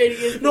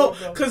disintegrating. Into No, it,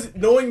 bro. because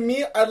knowing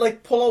me, I'd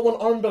like pull out one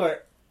arm and be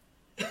like,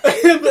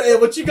 hey,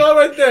 what you got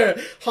right there?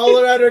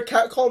 Holler at her,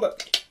 cat call her.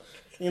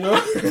 You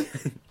know?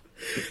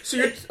 So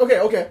you're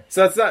okay.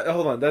 So that's not.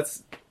 Hold on.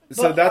 That's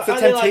But the are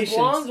they like temptations.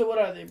 blondes or what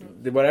are they,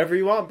 bro? Whatever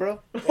you want, bro.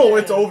 Oh,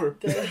 it's over.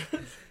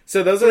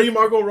 So those 3 are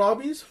Margot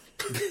Robbies.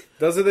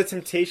 those are the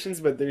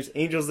temptations, but there's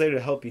angels there to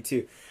help you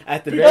too.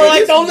 At the Bro, very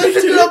like, don't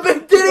listen to the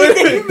big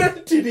titty demon.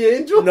 TD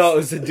Angel. no, it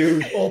was a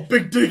dude. Oh,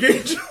 big dick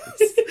angels.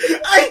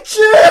 I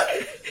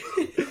check.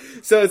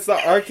 So it's the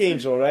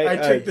archangel, right? I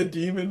check the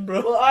demon,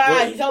 bro. Well,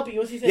 alright, he's helping you.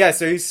 What's he saying? Yeah,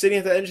 so he's sitting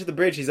at the edge of the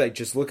bridge. He's like,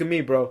 just look at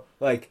me, bro.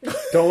 Like,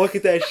 don't look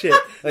at that shit.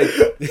 Like,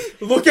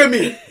 Look at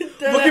me.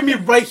 Look at me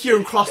right here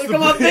and cross Look the at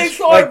my big bridge.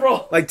 sword, like,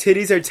 bro. like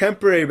titties are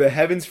temporary, but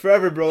heaven's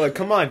forever, bro. Like,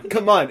 come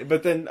on.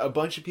 But then a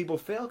bunch of people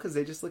fail because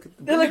they just look at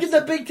the They bridge. look at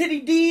the big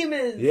titty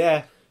demons.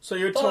 Yeah. So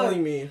you're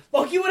telling me,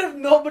 Fuck you, what if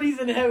nobody's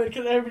in heaven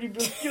because everybody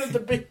believes in the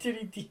big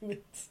titty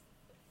demons?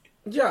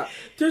 yeah,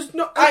 there's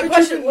no. Alright,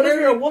 question. What if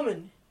you're a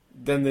woman?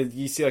 Then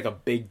you see like a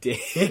big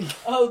dick.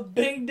 A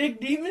big dick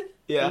demon?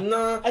 Yeah.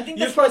 Nah, I think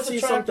you that's probably what's see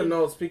attractive. something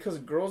else because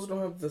girls don't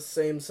have the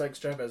same sex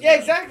drive as Yeah, men.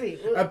 exactly.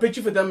 I bet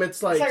you for them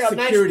it's like, like a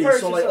nice security. purse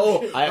So or like, some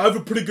oh, shit. I have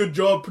a pretty good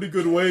job, pretty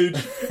good wage,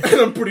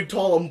 and I'm pretty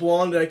tall, I'm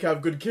blonde, and I can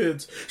have good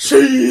kids.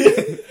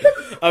 Shit.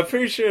 I'm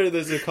pretty sure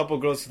there's a couple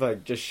girls who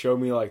like just show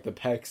me like the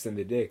pecs and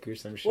the dick or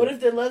some shit. What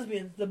if they're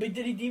lesbians? The big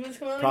titty demons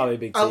come out? Probably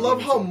big. I love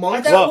titties how or-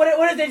 monks. I thought,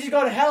 what if they just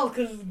go to hell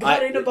because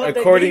God ain't about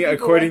according that gay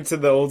people, according right? to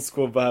the old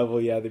school Bible,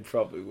 yeah, they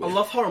probably would. I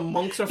love how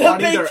monks are The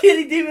fighting big their.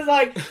 titty demon's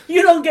like,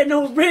 you don't get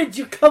no bridge,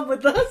 you come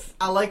with us.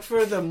 I like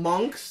for the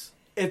monks,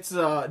 it's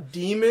a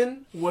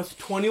demon with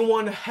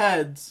 21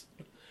 heads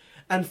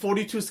and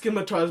 42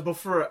 scimitars, but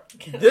for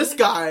this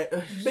guy,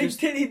 Big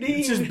titty it's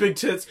demon. just big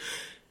tits.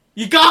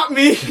 You got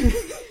me.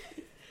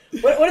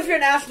 What if you're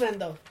an ass man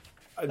though?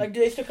 Like, do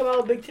they still come out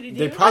with big titty They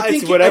demons? probably- I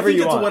think It's whatever I think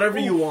you it's want. whatever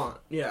you want.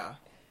 Yeah,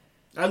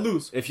 I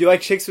lose. If you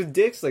like chicks with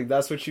dicks, like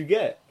that's what you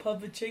get.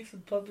 Puppet chicks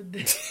with puppet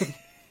dicks.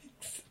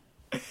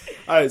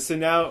 All right, so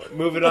now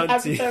moving on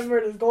Happy to Time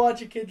Murders. Go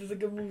watch it, kids. It's a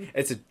good movie.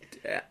 it's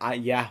a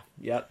yeah.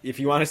 If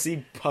you want to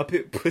see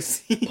puppet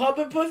pussy.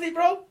 Puppet pussy,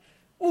 bro?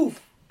 Oof.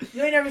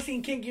 You ain't never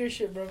seen kinkier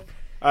shit, bro.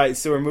 All right,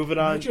 so we're moving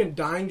on. Imagine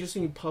dying just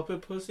seeing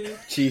puppet pussy.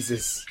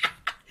 Jesus.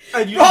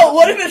 And you Bro,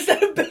 what if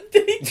instead of big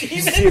titty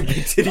You see a big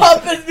demons, titty-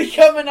 puppets be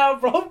coming out,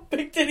 bro?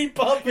 Big titty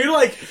puppets. You're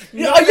like,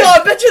 Yo,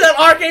 I bet you that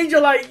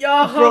archangel like,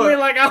 yo, Bro. homie,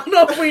 like, I don't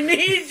know if we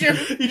need you.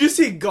 you just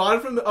see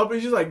God from the up,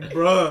 and you're just like,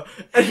 bruh,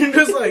 and you're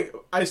just like,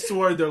 I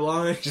swear they're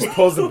lying. Just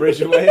pulls the bridge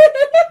away.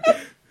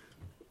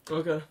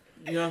 Okay,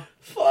 yeah.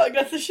 Fuck,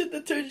 that's the shit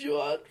that turns you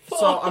on. Fuck.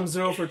 So I'm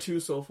 0 for 2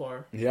 so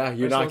far. Yeah,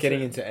 you're That's not what getting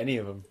I'm into any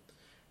of them.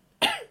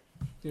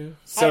 Yeah.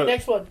 So Alright,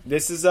 next one.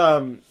 this is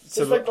This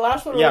is like the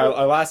last one? or yeah, what?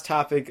 our last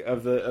topic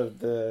of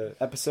the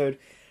episode,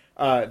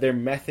 their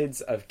methods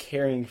of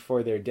caring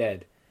for their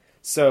dead.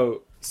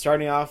 So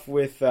starting off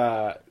with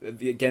the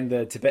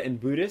Tibetan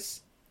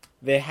Buddhists,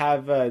 they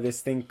have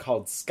this thing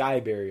called sky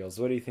burials.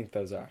 What do you think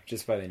those are?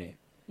 Just by the name,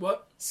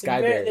 What?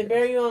 sky They burials.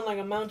 bury you on like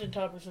a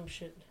mountaintop or some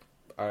shit.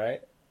 All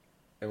right,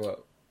 and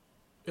what?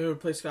 You ever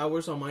play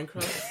Skywars on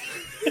Minecraft?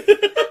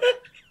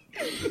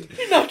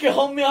 You knock your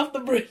homie off the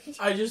bridge.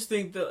 I just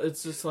think that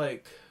it's just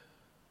like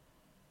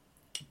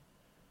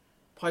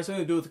probably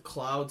something to do with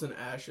clouds and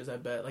ashes. I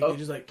bet. Like Oh. they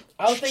just like.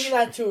 I was thinking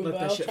that too, Let but that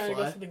I was shit trying to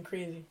fly. go something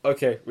crazy.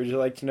 Okay, would you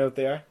like to know what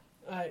they are?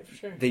 Alright, for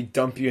sure. They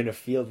dump you in a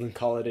field and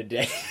call it a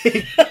day.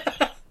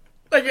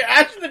 Like your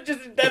ashes are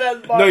just dead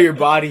ass body. No, your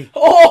body.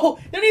 Oh,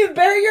 they don't even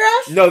bury your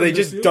ass? No, they In the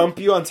just field? dump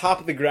you on top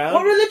of the What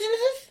ground. religion is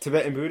this?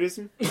 Tibetan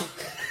Buddhism.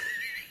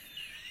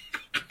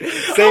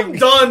 I'm Same.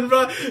 done,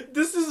 bro.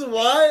 This is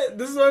why.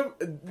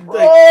 Like,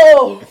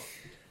 Bro!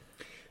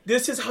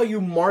 this is how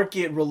you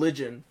market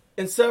religion.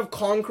 Instead of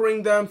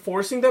conquering them,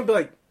 forcing them, be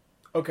like,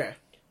 okay,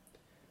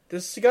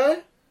 this guy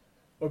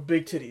or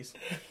big titties.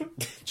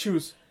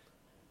 Choose.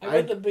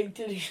 I got the big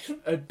titty.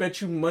 I bet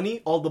you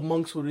money, all the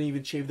monks wouldn't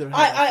even shave their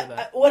head after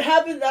that. What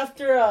happened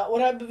after,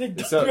 what happened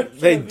if So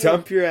they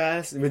dump your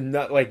ass with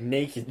not like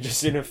naked,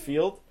 just in a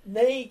field,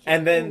 naked?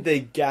 and then they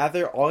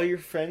gather all your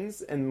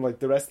friends and like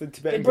the rest of the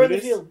Tibetan They burn the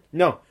Buddhists. field.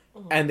 No,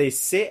 Oh. and they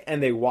sit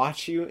and they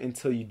watch you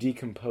until you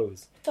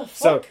decompose. What the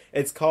So fuck?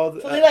 it's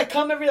called. So they like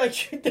come every like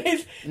 2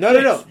 days.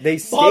 No. They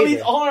stay Bobby's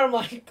there. arm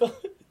like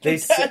They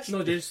detached. No,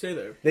 they just stay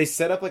there. They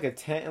set up like a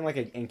tent and like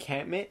an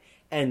encampment,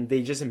 and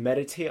they just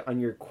meditate on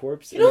your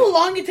corpse. You know how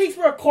long it takes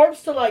for a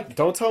corpse to like?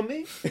 Don't tell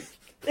me.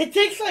 It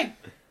takes like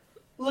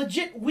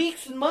legit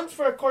weeks and months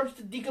for a corpse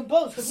to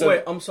decompose. 'Cause So-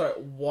 wait, I'm sorry.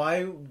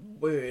 Why?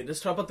 Wait. Let's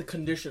talk about the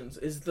conditions.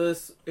 Is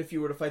this if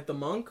you were to fight the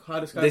monk? How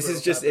does This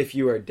is just if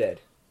you are dead.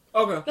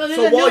 Okay. No,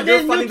 So while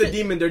there's you're fighting no the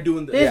demon, they're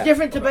doing this. there's Yeah.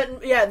 different Tibetan.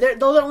 Yeah,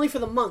 those are only for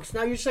the monks.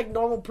 Now you're just like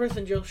normal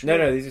person, Joe.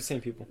 No, these are the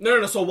same people.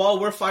 No. So while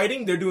we're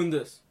fighting, they're doing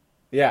this.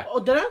 Yeah, Oh,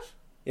 did I?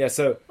 yeah.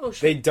 So Oh,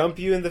 shit. they dump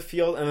you in the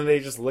field, and then they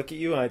just look at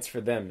you, and it's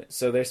for them.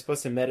 So they're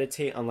supposed to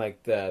meditate on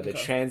like the Okay.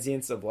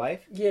 transience of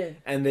life, Yeah.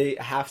 and they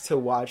have to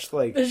watch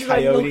like It's just like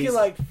coyotes. looking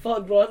like,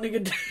 fuck, bro,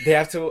 nigga. They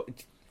have to.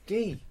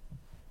 Gee.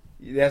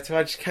 They have to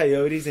watch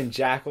coyotes and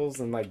jackals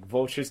and like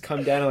vultures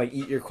come down and like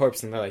eat your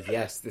corpse, and they're like,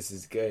 "Yes, this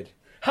is good."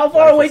 How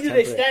far Life away is do they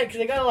temperate. stand? Because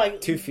they gotta like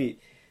 2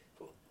 feet.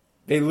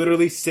 They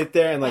literally sit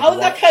there and like. How's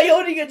that watch-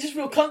 coyote gonna just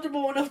feel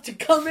comfortable enough to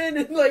come in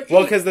and like?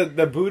 Well, eat? because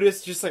the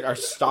Buddhists just like are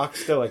stock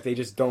still, like they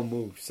just don't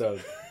move. So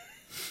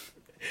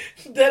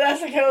That ass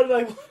coyote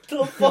like, what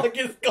the fuck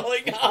is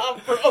going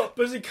on, bro?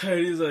 Especially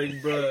coyotes, like,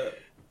 bruh.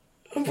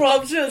 Bro,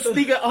 I'm just gonna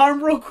sneak an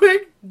arm real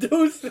quick.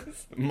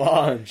 Deuces.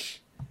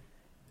 Munch.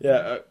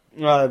 Yeah.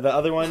 The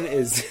other one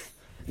is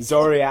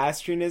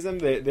Zoroastrianism.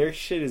 Their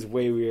shit is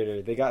way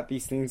weirder. They got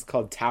these things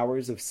called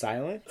Towers of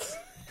Silence.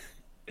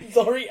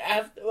 Sorry,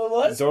 after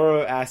what?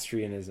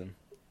 Zoroastrianism.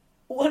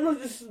 When was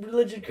this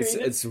religion It's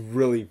created? it's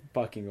really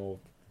fucking old.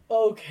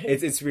 Okay.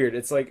 It's weird.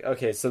 It's like,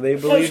 okay, so they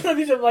So it's believe gonna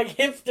be some like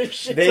hipster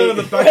shit. They- So in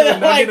the back Where of the they're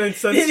like, 99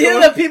 cent these store.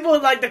 are the people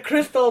with like the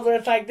crystals where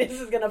it's like, this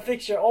is gonna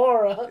fix your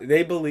aura.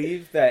 they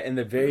believe that in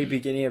the very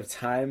beginning of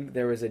time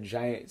there was a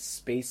giant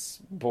space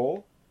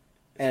bull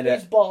and a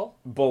Baseball.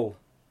 bull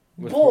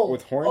with, Bull.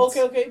 with horns.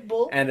 Okay,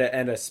 bull. And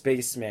a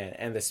spaceman,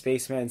 and the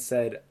spaceman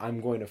said, "I'm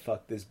going to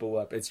fuck this bull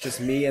up. It's just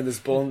me and this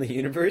bull in the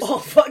universe." Oh,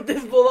 fuck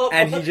this bull up.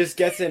 And he just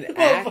gets an Oh,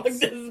 fuck axe.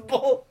 this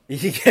bull.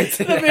 He gets an It's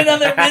gonna be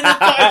another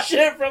Minotaur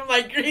shit from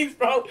like Greece,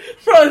 bro.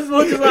 Bro, this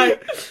book is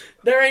like,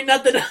 there ain't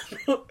nothing else.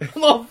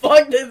 I'm gonna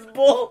fuck this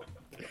bull.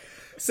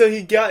 So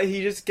he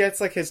just gets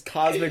like his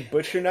cosmic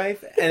butcher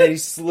knife, and then he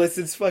slits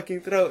its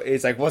fucking throat.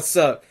 He's like, "What's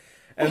up?"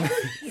 And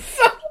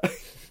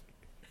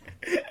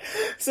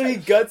so he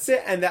guts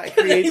it, and that He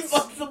creates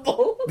fucks the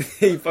bull.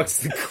 he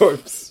fucks the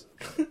corpse.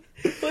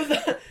 What's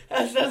that?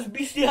 That's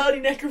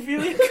bestiality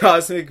necrophilia.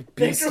 Cosmic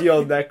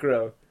bestial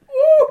necro.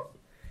 Woo!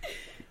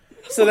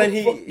 So then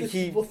Oh, fuck this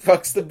he bull.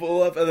 fucks the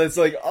bull up, and it's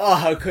like, "Oh,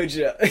 how could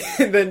you?"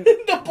 And then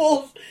The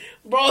bulls.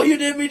 Bro, you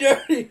did me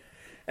dirty.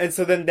 And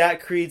so then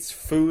that creates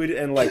food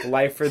and like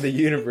life for the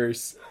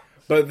universe.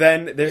 But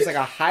then there's like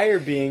a higher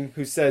being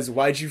who says,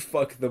 "Why'd you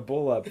fuck the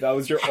bull up? That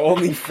was your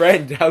only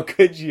friend. How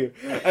could you?"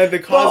 And the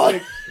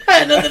cosmic, I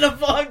had nothing to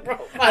fuck, bro.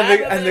 I had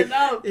And nothing to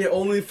know. Yeah,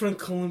 only friend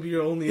Columbia,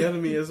 your only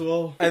enemy as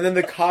well. and then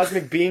the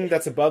cosmic being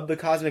that's above the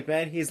cosmic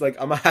man, he's like,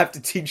 "I'm gonna have to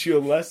teach you a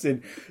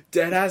lesson."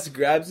 Deadass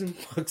grabs him,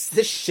 fucks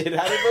the shit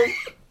out of him.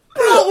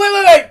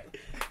 Oh,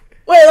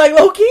 wait, like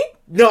Loki?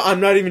 No, I'm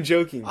not even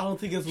joking. I don't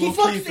think it's He low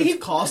key fucks, if he, it's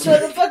so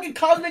cosmic. the fucking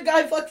cosmic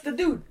guy fucks the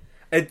dude.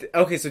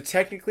 Okay, so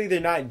technically they're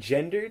not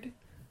gendered,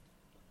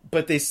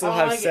 but they still I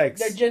have like it.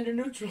 sex. They're gender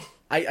neutral.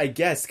 I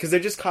guess because they're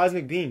just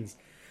cosmic beings.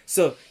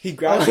 So he I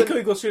grabs like him. how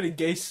he goes straight to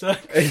gay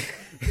sex. You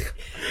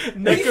said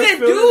Necrophilia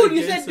dude, to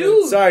you gay said sex.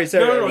 dude. Sorry.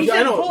 No, He yeah, I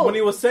said know. bull. When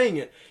he was saying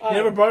it, he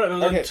never brought it up. It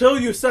was Okay. until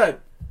you said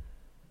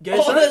gay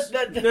Oh, sex.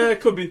 that- Yeah,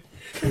 it could be.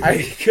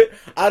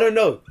 I don't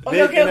know.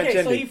 They're not Okay. So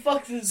gendered. he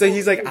fucks his. So bull.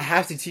 he's like, I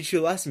have to teach you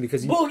a lesson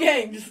because you, bull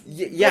gang. Just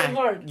going yeah,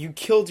 hard. you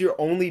killed your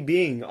only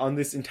being on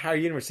this entire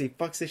universe. So he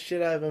fucks the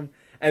shit out of him,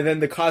 and then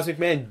the cosmic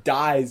man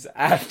dies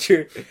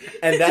after,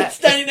 and Just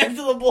standing next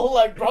to the bull,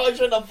 like, bro, I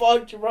shouldn't have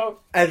fucked you, bro.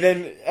 and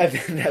then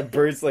that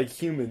birds like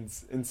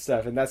humans and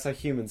stuff, and that's how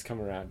humans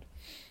come around.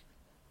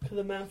 Because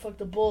the man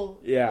fucked a bull.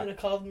 Yeah. And a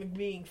cosmic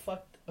being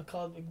fucked a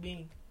cosmic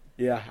being.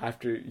 Yeah,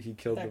 after he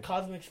killed That them.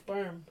 cosmic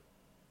sperm.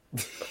 I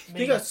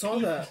think I saw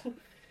that. I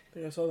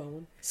think I saw that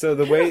one. So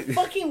the way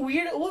Fucking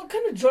weird. What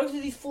kind of drugs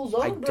are these fools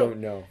on, I bro? don't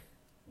know.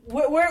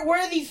 Where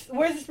are these?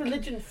 Where's this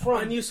religion from?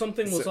 I knew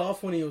something was So-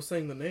 off when he was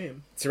saying the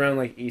name. It's around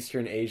like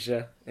Eastern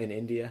Asia and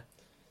India.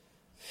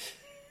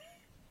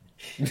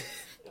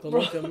 Don't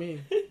Bro. look at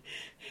me.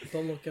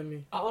 Don't look at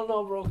me. I don't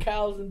know, bro.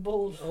 Cows and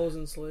bulls. I was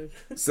enslaved.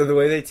 So the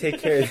way they take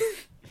care,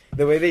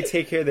 the way they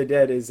take care of the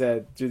dead is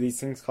through these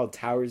things called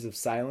Towers of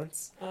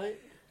Silence. Alright.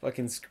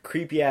 Fucking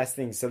creepy ass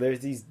things. So there's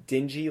these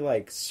dingy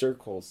like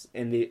circles,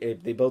 and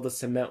they build a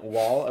cement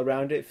wall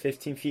around it,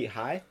 15 feet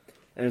high,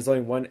 and there's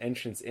only one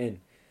entrance in.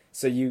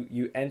 So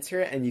you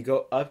enter and you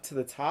go up to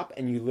the top,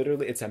 and you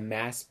literally it's a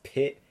mass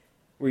pit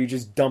where you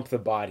just dump the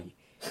body.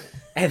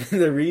 And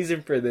the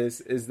reason for this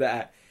is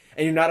that,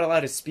 and you're not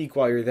allowed to speak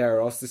while you're there,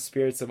 or else the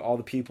spirits of all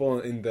the people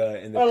in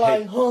the Or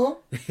like, pit.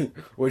 huh?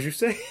 What'd you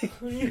say?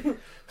 You-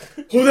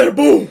 Who there?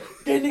 Boom!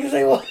 They niggas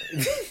say what?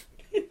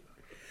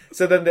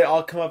 So then they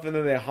all come up and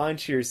then they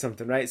haunt you or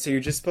something, right? So you're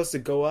just supposed to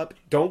go up.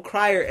 Don't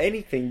cry or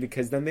anything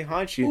because then they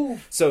haunt you.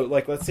 Oof. So,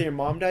 like, let's say your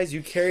mom dies.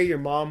 You carry your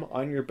mom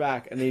on your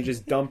back and then you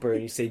just dump her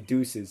and you say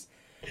deuces.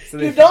 So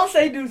You then don't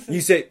say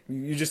deuces.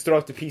 you just throw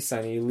up the peace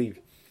sign and you leave.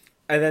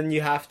 And then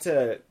you have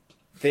to,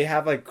 they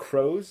have like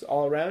crows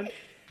all around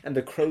and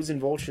the crows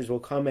and vultures will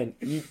come and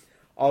eat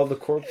all the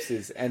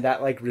corpses, and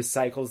that like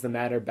recycles the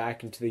matter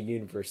back into the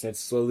universe, and it's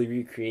slowly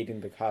recreating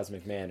the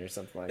cosmic man or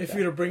something like If that.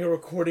 you were to bring a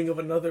recording of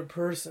another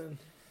person,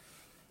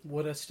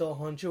 would it still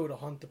haunt you, or would it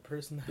haunt the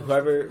person? That has the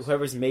voice?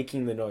 Whoever's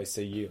making the noise,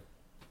 so you,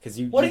 because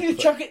you. What if you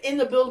chuck it in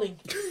the building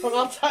from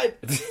outside?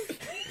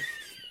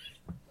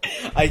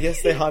 I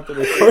guess they haunt the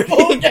Oh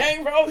recording.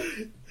 dang, bro!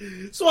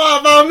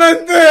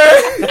 Suavemente!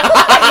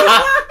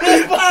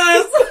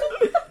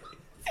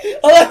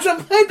 Alexa,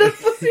 play the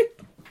pussy.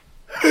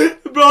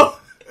 Bro,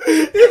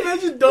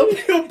 imagine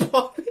dumping a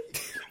body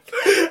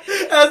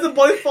as the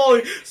body's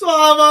falling.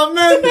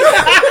 Suavemente!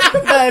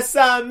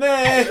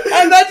 Bésame.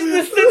 Imagine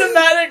the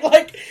cinematic,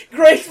 like,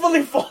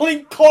 gracefully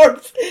falling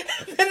corpse,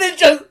 and then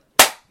just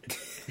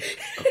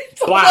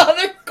Wow.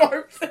 another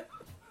corpse.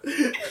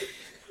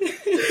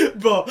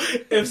 Bro,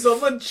 if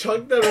someone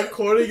chucked that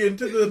recording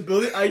into the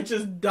building, I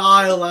just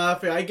die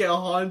laughing. I get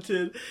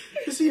haunted.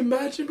 Just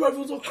imagine, bro,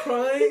 everyone's all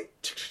crying.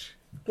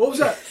 What was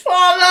that?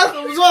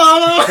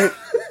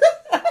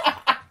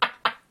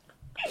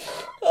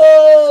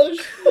 Oh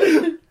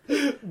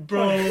shit!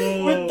 Bro.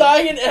 We're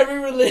dying in every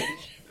religion,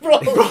 bro.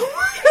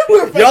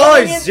 We're Y'all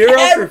are dying in 0 for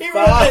every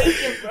 5.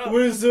 religion, bro.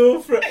 We're zero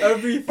for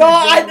everything. Bro,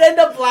 I'd end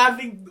up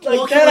laughing like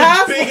Walking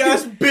that. with big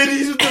ass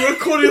biddies with the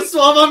recording of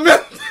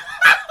Suavemente.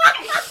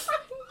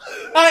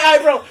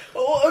 Alright, bro.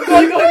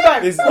 Going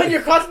back. Is- When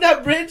you're crossing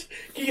that bridge,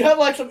 can you have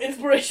like some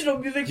inspirational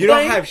music You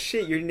playing? don't have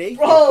shit. You're naked.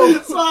 Bro,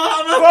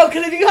 Suavemente. bro,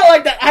 because if you got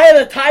like that eye of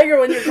the tiger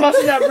when you're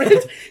crossing that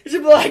bridge, you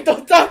should be like,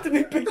 don't talk to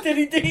me, big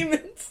titty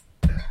demons.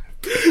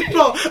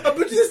 Bro, I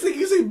bet you the second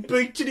you say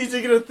big titties,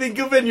 you're gonna think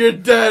of it and you're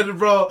dead,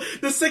 bro.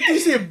 The second you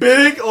say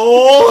big,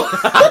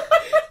 oh.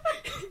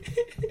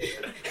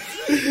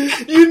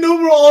 You know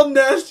we're all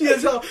nasty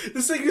as hell.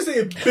 The second you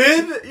say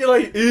big, you're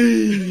like,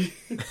 eee.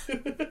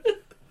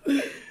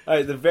 All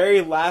right, the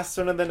very last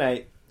one of the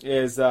night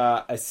is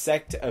a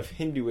sect of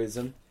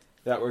Hinduism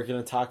that we're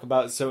going to talk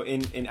about. So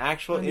in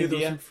actual I knew there was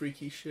India, some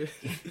freaky shit.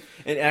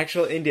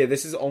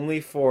 this is only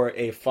for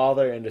a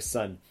father and a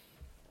son.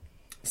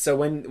 So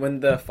when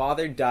the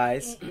father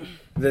dies,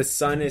 the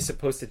son is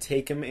supposed to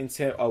take him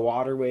into a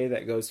waterway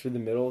that goes through the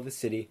middle of the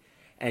city,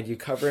 and you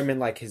cover him in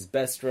like his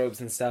best robes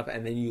and stuff,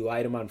 and then you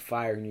light him on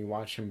fire and you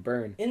watch him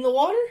burn. In the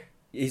water?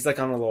 He's like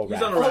on a little He's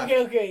raft. on a raft.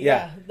 Okay,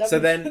 Yeah. that So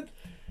makes then sense.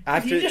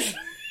 after You just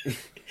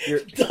you're,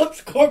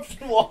 dumps corpse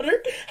in water.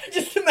 I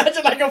just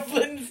imagine like a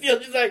flint and steel,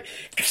 just like.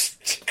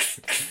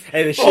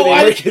 hey, the shit Oh,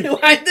 why ain't ain't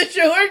working. this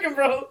shit working,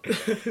 bro?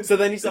 So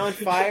then he's on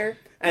fire,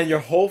 and your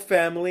whole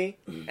family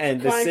and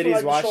the Crying for, city's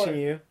like, the watching shore.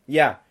 you.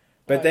 Yeah.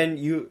 But Right. then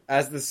you,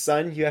 as the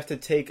son, you have to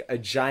take a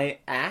giant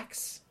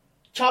axe,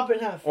 Chop it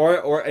in half.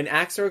 or an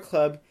axe or a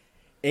club,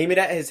 aim it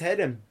at his head,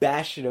 and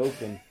bash it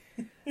open.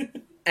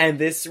 And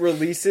this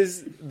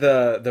releases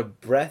the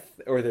breath,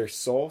 or their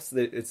soul, so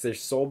that it's their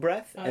soul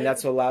breath, Oh, and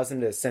that's what allows them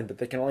to ascend, but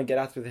they can only get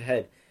out through the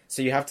head.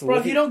 So you have to Bro,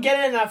 look if you at- don't get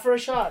it in that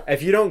first shot.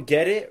 if you don't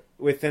get it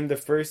within the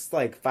first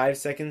like 5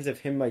 seconds of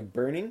him like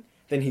burning,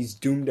 then he's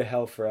doomed to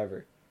hell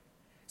forever.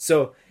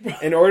 So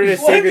in order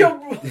to What save if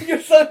your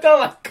your son got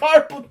like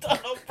carpal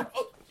tunnel, bro?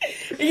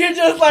 And you're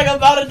just like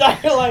about to die,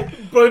 you're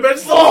like, Bro, imagine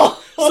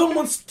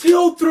someone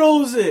still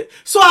throws it.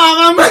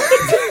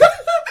 Suavemente.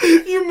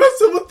 You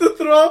mess up with the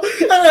throw.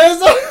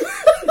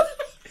 And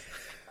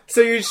so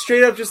you're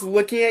straight up just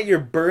looking at your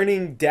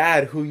burning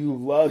dad who you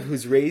love,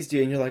 who's raised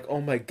you, and you're like,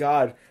 oh my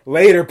god,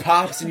 later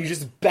pops, and you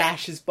just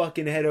bash his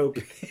fucking head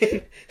open.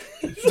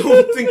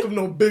 don't think of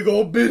no big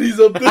old biddies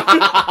up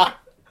there.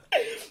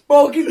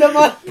 bro, keep them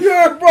out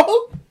pure,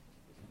 bro.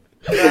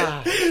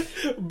 Ah,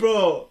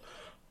 Bro,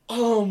 I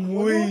wonder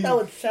what weak. that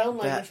would sound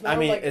like. It that- smells I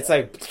mean, like, it's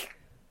like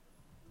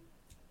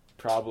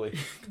probably.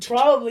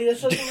 probably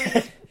that's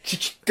something.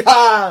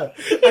 God,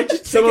 I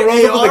just Someone take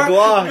rolls an up with a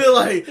AR, Glock. be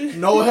like,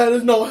 no head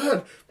is no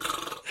head.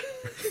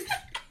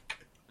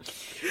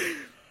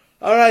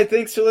 all right,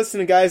 thanks for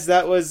listening, guys.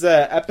 That was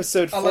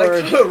episode 4. I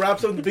like how it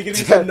wraps up at the beginning,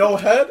 said no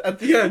head, at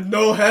the end,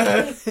 no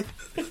head.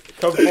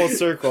 Come full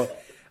circle.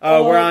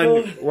 Oh, we're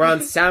on God.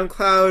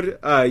 SoundCloud,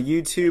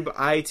 YouTube,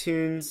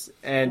 iTunes,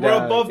 and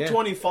We're above yeah.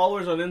 20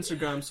 followers on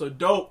Instagram, so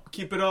dope.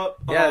 Keep it up.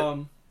 Yeah.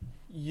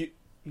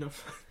 No,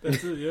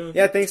 that's it, yeah.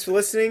 Yeah, thanks for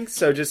listening.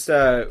 So just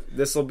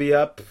this will be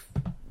up,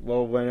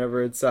 well,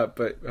 whenever it's up,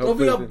 but It'll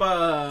be hopefully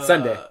up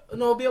Sunday.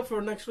 No, it'll be up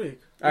for next week.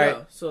 All yeah,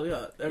 right. So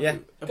yeah, every Yeah.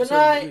 episode Good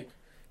night. of the week.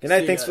 Good night.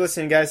 See you Thanks for guys.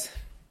 listening, guys.